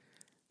 13.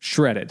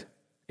 Shredded.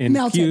 In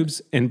Melted.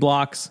 cubes, in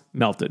blocks,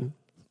 melted.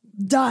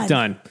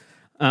 Done.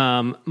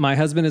 My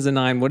husband is a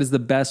 9. What is the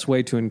best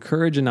way to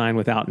encourage a 9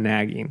 without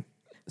nagging?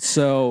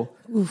 So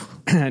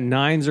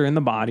 9s are in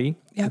the body.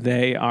 Yep.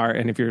 They are,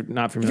 and if you're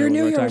not familiar If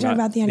you're new, with what you're we're talking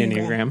about the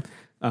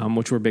Enneagram.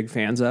 which we're big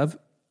fans of.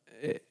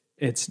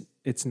 It's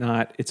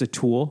a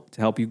tool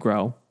to help you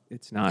grow.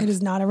 It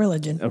is not a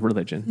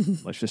religion.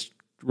 Let's just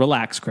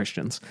relax,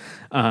 Christians.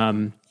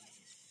 Zap,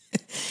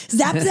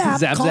 zap,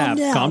 Zap, calm zap,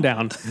 down. calm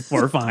down.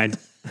 We're fine.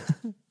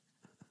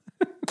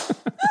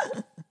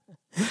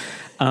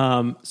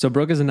 So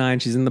Brooke is a 9.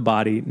 She's in the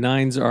body.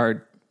 9s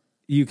are,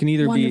 you can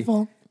either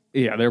Wonderful.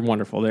 be, yeah, they're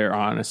wonderful. They're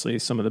honestly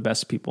some of the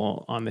best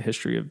people in the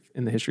history of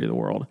the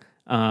world.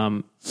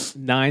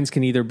 9s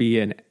can either be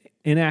an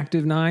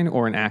inactive 9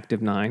 or an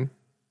active 9.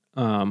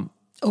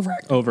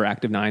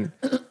 Overactive 9.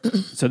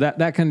 So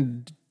that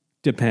can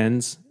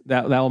depends.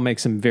 That will make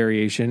some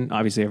variation.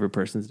 Obviously, every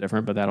person's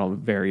different, but that'll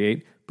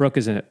variate. Brooke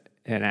is an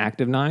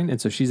active 9, and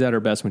so she's at her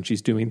best when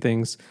she's doing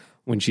things,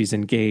 when she's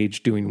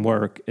engaged, doing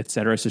work,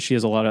 etc. So she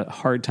has a lot of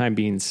hard time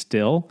being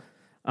still.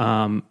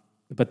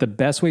 But the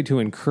best way to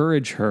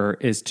encourage her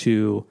is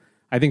to,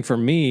 I think for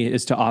me,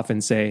 is to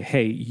often say,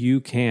 hey,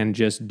 you can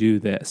just do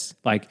this.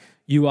 Like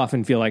you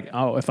often feel like,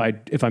 oh,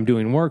 if I'm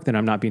doing work, then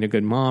I'm not being a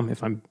good mom.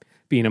 If I'm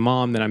being a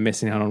mom, then I'm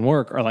missing out on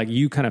work. Or like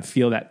you kind of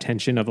feel that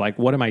tension of like,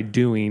 what am I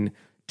doing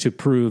to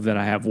prove that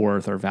I have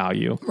worth or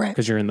value? Right.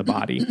 Because you're in the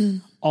body.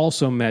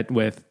 Also met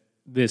with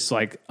this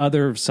like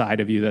other side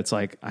of you that's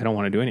like, I don't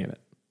want to do any of it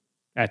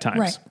at times.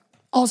 Right.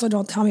 Also,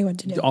 don't tell me what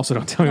to do. Also,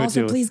 don't tell me what to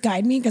do. Also, please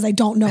guide me because I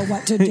don't know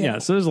what to do. Yeah,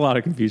 so there's a lot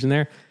of confusion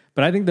there.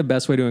 But I think the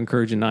best way to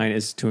encourage a 9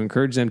 is to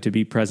encourage them to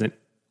be present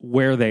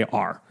where they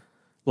are.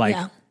 Like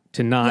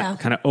to not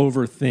kind of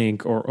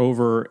overthink or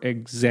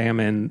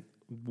over-examine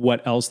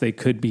what else they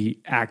could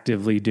be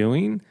actively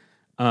doing.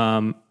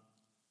 And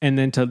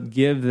then to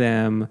give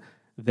them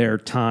their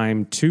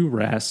time to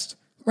rest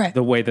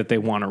the way that they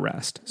want to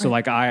rest. So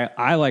like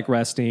I like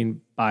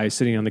resting by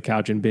sitting on the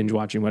couch and binge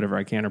watching whatever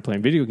I can or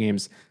playing video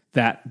games.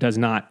 That does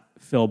not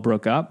fill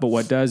Brooke up. But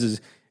what does is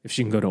if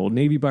she can go to Old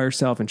Navy by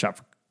herself and shop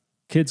for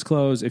kids'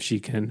 clothes, if she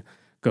can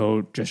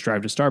go just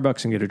drive to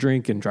Starbucks and get a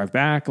drink and drive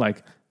back,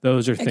 like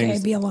those are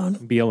things. Be alone.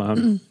 Be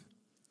alone.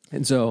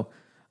 And so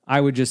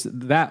I would just,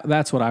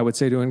 that's what I would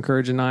say to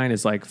encourage a 9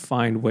 is like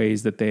find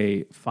ways that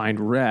they find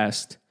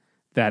rest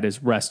that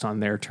is rest on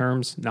their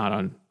terms, not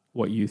on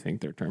what you think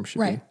their terms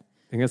should be.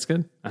 Think that's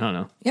good? I don't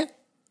know. Yeah.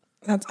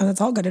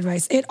 That's all good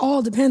advice. It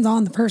all depends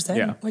on the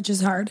person, which is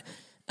hard.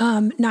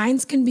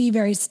 9s can be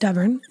very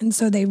stubborn. And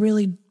so they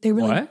really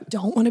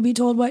don't want to be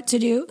told what to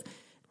do.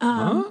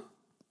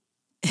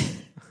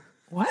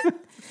 What?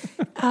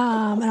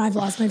 And I've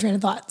lost my train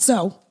of thought.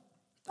 So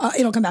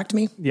it'll come back to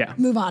me. Yeah.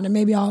 Move on. And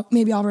maybe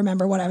I'll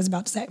remember what I was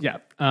about to say. Yeah.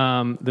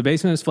 The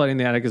basement is flooding.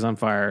 The attic is on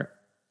fire.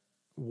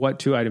 What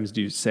 2 items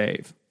do you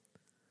save?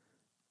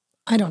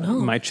 I don't know.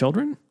 My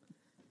children?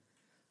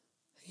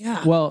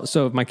 Yeah. Well,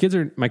 so if my kids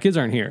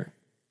aren't here.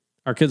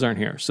 Our kids aren't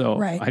here.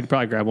 So I'd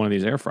probably grab one of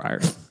these air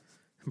fryers.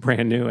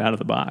 Brand new out of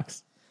the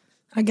box.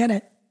 I get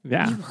it.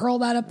 Yeah. You hurl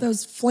that up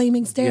those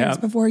flaming stairs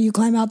before you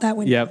climb out that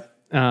window. Yep.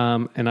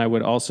 And I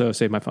would also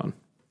save my phone.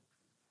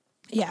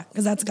 Yeah,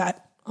 because that's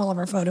got all of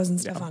our photos and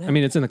stuff on it. I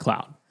mean, it's in the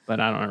cloud, but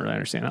I don't really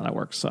understand how that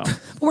works. So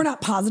we're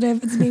not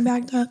positive it's being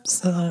backed up.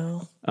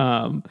 So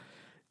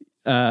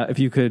if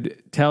you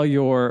could tell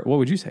what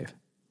would you save?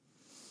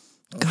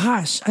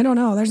 Gosh, I don't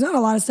know. There's not a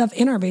lot of stuff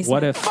in our basement.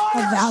 What if of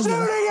value?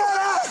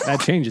 That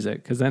changes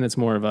it because then it's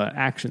more of an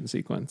action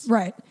sequence.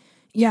 Right.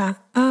 Yeah.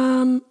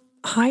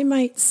 I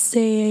might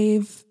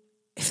save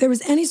if there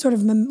was any sort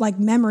of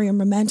memory or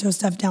memento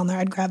stuff down there.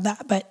 I'd grab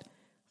that, but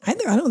I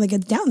don't think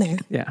it's down there.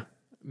 Yeah.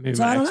 Maybe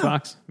my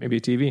Xbox, maybe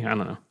a TV. I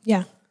don't know.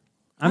 Yeah.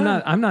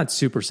 I'm not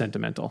super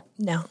sentimental.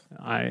 No.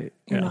 I'm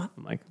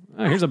like,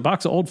 oh, here's a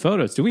box of old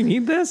photos. Do we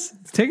need this?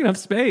 It's taking up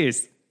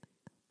space.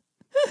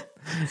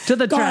 To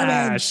the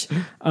Garbage.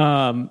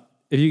 trash.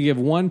 If you give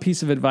one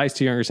piece of advice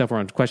to your younger self, we're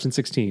on question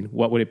 16,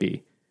 what would it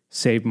be?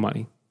 Save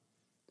money.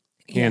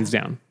 Hands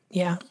down.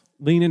 Yeah.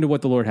 Lean into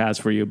what the Lord has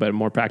for you, but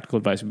more practical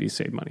advice would be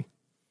save money.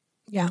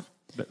 Yeah.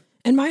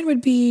 And mine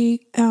would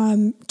be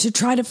to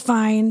try to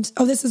find,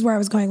 this is where I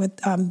was going with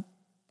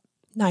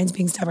 9s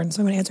being stubborn.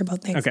 So I'm going to answer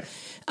both things. Okay.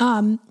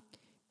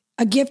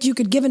 A gift you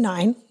could give a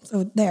 9,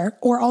 so there,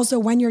 or also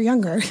when you're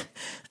younger,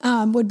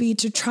 would be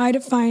to try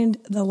to find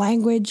the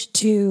language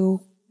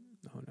to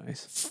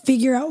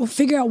figure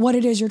out what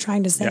it is you're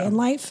trying to say in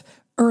life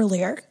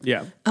earlier.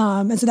 Yeah.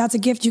 And so that's a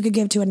gift you could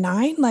give to a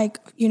 9. Like,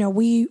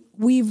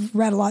 we've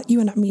read a lot,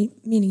 you and me,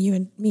 meaning you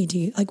and me,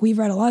 T. Like, we've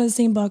read a lot of the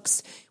same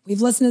books. We've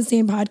listened to the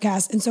same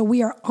podcasts. And so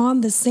we are on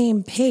the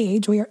same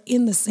page. We are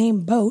in the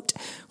same boat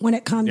when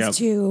it comes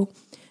to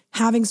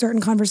having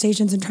certain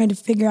conversations and trying to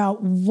figure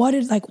out what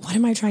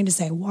am I trying to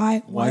say?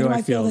 Why do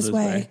I feel this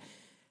way?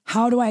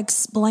 how do I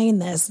explain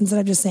this instead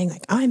of just saying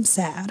like, I'm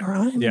sad or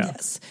I'm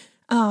this.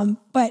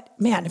 But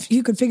man, if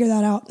you could figure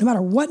that out, no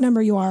matter what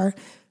number you are,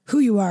 who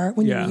you are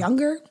when you're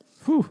younger,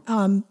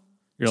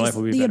 your life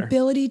will be the better.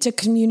 ability to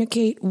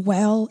communicate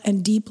well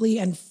and deeply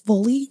and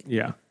fully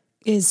Yeah.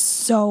 is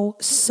so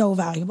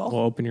valuable. Will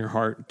open your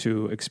heart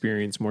to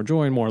experience more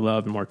joy and more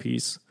love and more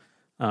peace.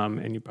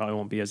 And you probably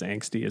won't be as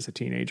angsty as a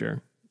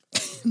teenager.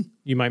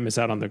 You might miss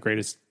out on the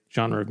greatest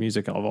genre of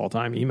music of all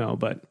time, emo,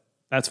 but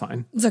that's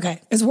fine. It's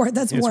okay. It's worth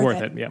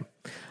it. Yeah.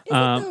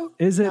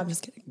 Is it? No, I'm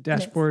just kidding.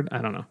 Dashboard?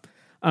 I don't know.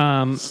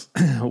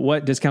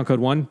 What discount code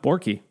 1?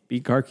 Borky.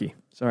 Beat Garky.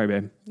 Sorry,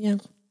 babe. Yeah.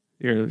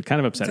 You're kind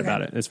of upset It's okay.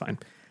 about it. It's fine.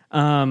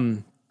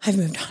 I've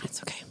moved on.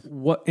 It's okay.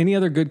 What any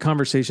other good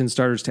conversation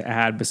starters to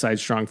add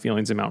besides strong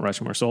feelings in Mount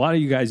Rushmore? So a lot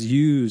of you guys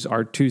use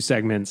our 2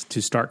 segments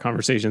to start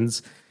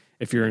conversations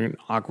if you're in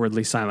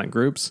awkwardly silent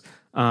groups,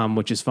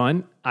 which is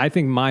fun. I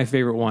think my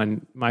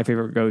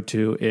favorite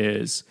go-to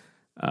is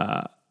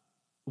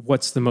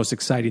what's the most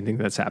exciting thing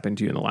that's happened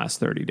to you in the last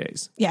 30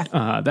 days?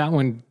 Yeah. That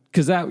one,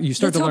 because that you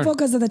start It's to learn. helpful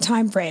because of the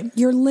time frame.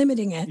 You're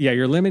limiting it. Yeah,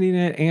 you're limiting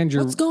it, and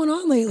you're What's going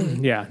on lately?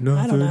 yeah, nothing,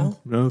 I don't know.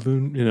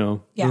 nothing,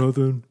 Yeah.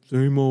 nothing,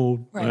 same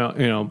old. Right.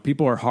 Well,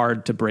 people are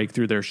hard to break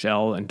through their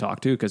shell and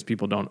talk to because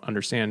people don't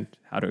understand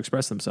how to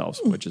express themselves,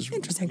 which is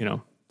Interesting.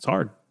 It's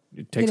hard.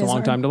 It takes It a is long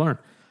hard. time to learn,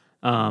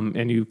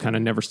 and you kind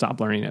of never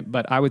stop learning it.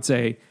 But I would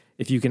say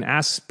if you can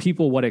ask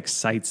people what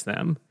excites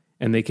them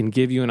and they can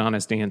give you an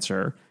honest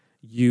answer,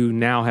 you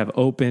now have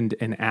opened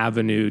an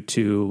avenue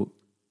to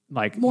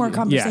like More Yeah,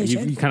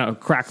 conversation. you kind of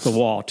crack the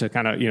wall to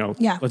kind of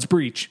Yeah. let's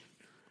breach.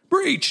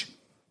 Breach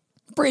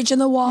in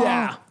the wall.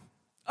 Yeah.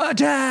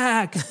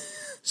 Attack.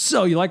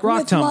 So you like rock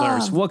With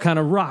tumblers. love. What kind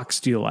of rocks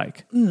do you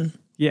like?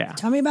 Yeah.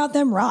 Tell me about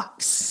them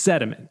rocks.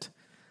 Sediment.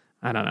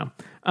 I don't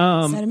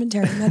know.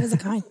 Sedimentary. That is a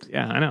kind.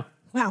 Yeah, I know.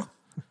 Wow.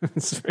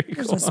 It's very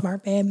You're cool. so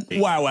smart, babe.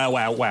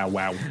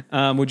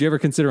 Wow. Would you ever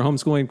consider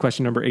homeschooling?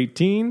 Question number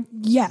 18.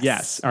 Yes.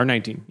 Yes. Or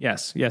 19.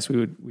 Yes. Yes,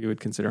 we would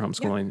consider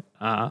homeschooling.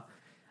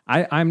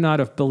 I'm not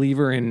a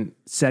believer in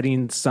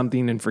setting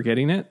something and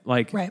forgetting it.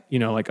 Like, Right.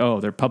 like, oh,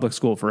 they're public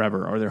school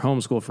forever, or they're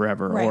homeschool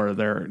forever, Right. or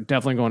they're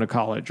definitely going to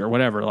college or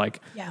whatever. Like,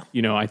 Yeah.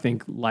 I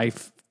think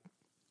life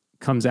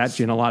comes at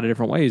you in a lot of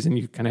different ways and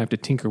you kind of have to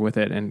tinker with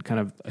it and kind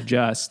of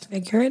adjust.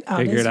 Figure it out.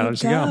 Figure it out you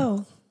as you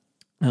go.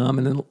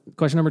 And then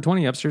question number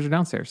 20, upstairs or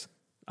downstairs?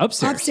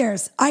 Upstairs.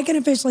 Upstairs. I can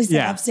officially say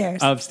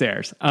upstairs.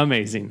 Upstairs.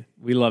 Amazing.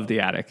 We love the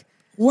attic.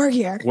 We're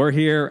here. We're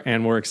here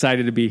and we're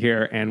excited to be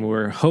here and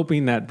we're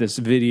hoping that this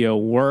video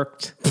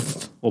worked.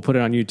 We'll put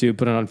it on YouTube,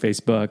 put it on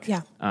Facebook.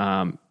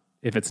 Yeah.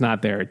 If it's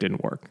not there, it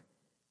didn't work.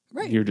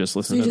 Right. You're just So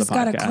listening you to just the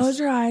got podcast to close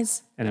your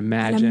eyes and and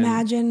imagine.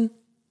 imagine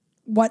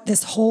what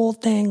this whole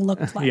thing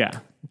looked like. Yeah.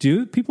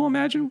 Do people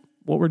imagine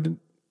what we're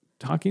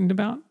talking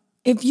about?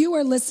 If you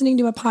are listening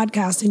to a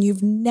podcast and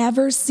you've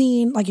never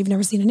seen an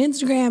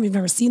Instagram, you've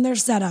never seen their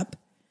setup,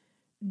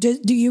 do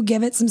you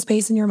give it some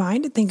space in your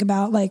mind to think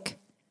about like,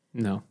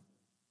 No.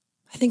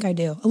 I think I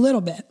do a little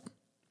bit,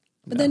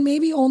 but then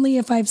maybe only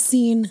if I've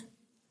seen,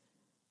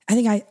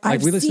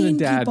 I've we listen seen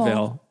to people.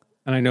 Dadville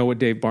and I know what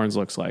Dave Barnes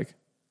looks like.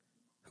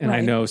 And I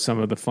Right. know some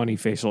of the funny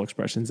facial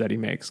expressions that he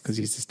makes because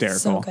he's hysterical.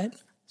 So good.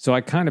 So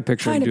I kind of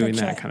picture him Kinda doing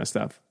picture that it. kind of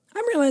stuff.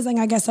 I'm realizing,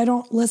 I guess I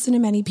don't listen to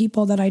many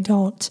people that I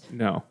don't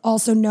No.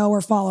 also know or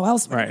follow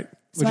elsewhere. Right.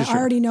 So Which I is true.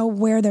 already know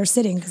where they're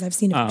sitting because I've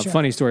seen a picture.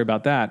 Funny story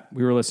about that.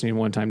 We were listening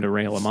one time to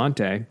Ray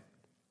LaMonte.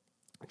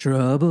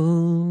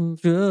 Trouble,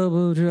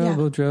 trouble,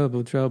 trouble, Yeah.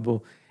 trouble,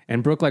 trouble.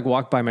 And Brooke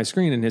walked by my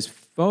screen and his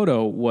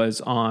photo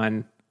was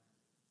on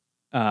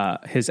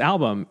his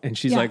album. And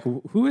she's Yeah. like,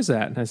 who is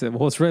that? And I said,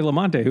 well, it's Ray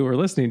LaMonte who we're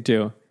listening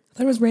to. I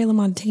thought it was Ray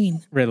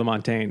LaMontagne. Ray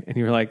LaMontagne. And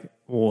you were like,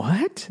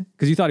 what?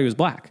 Because you thought he was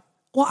black.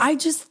 Well,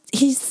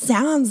 he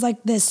sounds like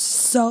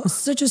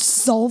such a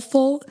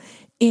soulful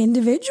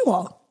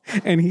individual.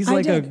 And he's I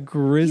like a did.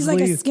 grizzly He's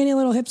like a skinny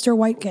little hipster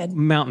white kid.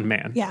 mountain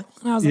man. Yeah.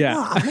 And I was like,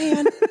 Yeah. oh,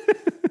 man.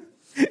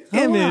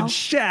 Image wow.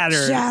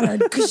 shattered.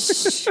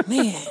 Shattered.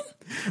 Man.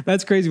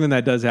 That's crazy when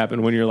that does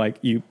happen, when you're like,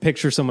 you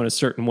picture someone a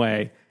certain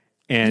way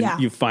and Yeah.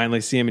 you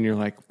finally see him and you're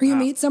like, Or you wow.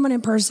 meet someone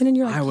in person and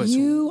you're I like, was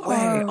you way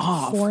are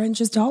off. 4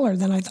 inches taller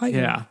than I thought you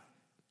were. Yeah.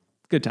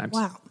 Good times.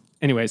 Wow.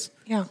 Anyways.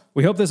 Yeah.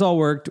 We hope this all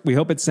worked. We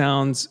hope it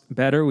sounds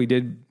better. We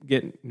did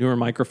get newer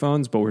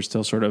microphones, but we're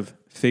still sort of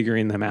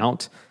figuring them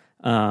out.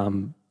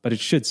 But it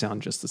should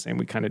sound just the same.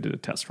 We kind of did a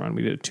test run.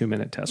 We did a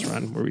 2-minute test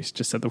run where we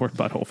just said the word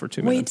butthole for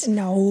 2 minutes. Wait,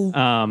 no.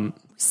 We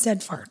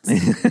said farts.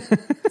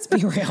 Let's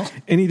be real.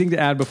 Anything to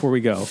add before we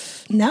go?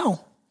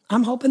 No.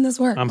 I'm hoping this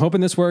works. I'm hoping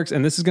this works.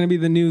 And this is going to be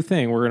the new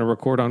thing. We're going to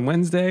record on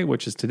Wednesday,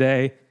 which is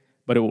today,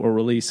 but it will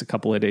release a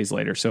couple of days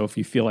later. So if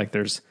you feel like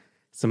there's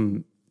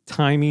some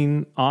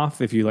timing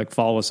off, if you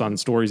follow us on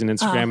stories and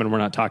Instagram and we're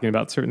not talking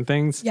about certain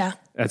things, Yeah.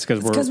 that's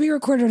because Because we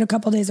recorded a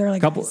couple days early.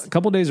 guys.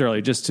 couple days early.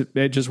 It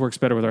just works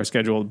better with our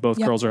schedule. Both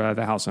Yep. girls are out of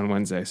the house on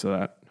Wednesday, so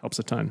that helps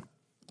a ton.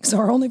 So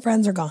our only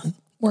friends are gone.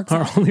 Works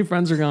Our out. only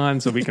friends are gone,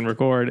 so we can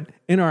record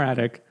in our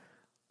attic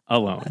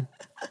alone.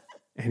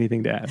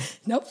 Anything to add?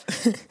 Nope.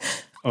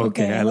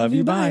 Okay, I love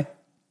you. Bye.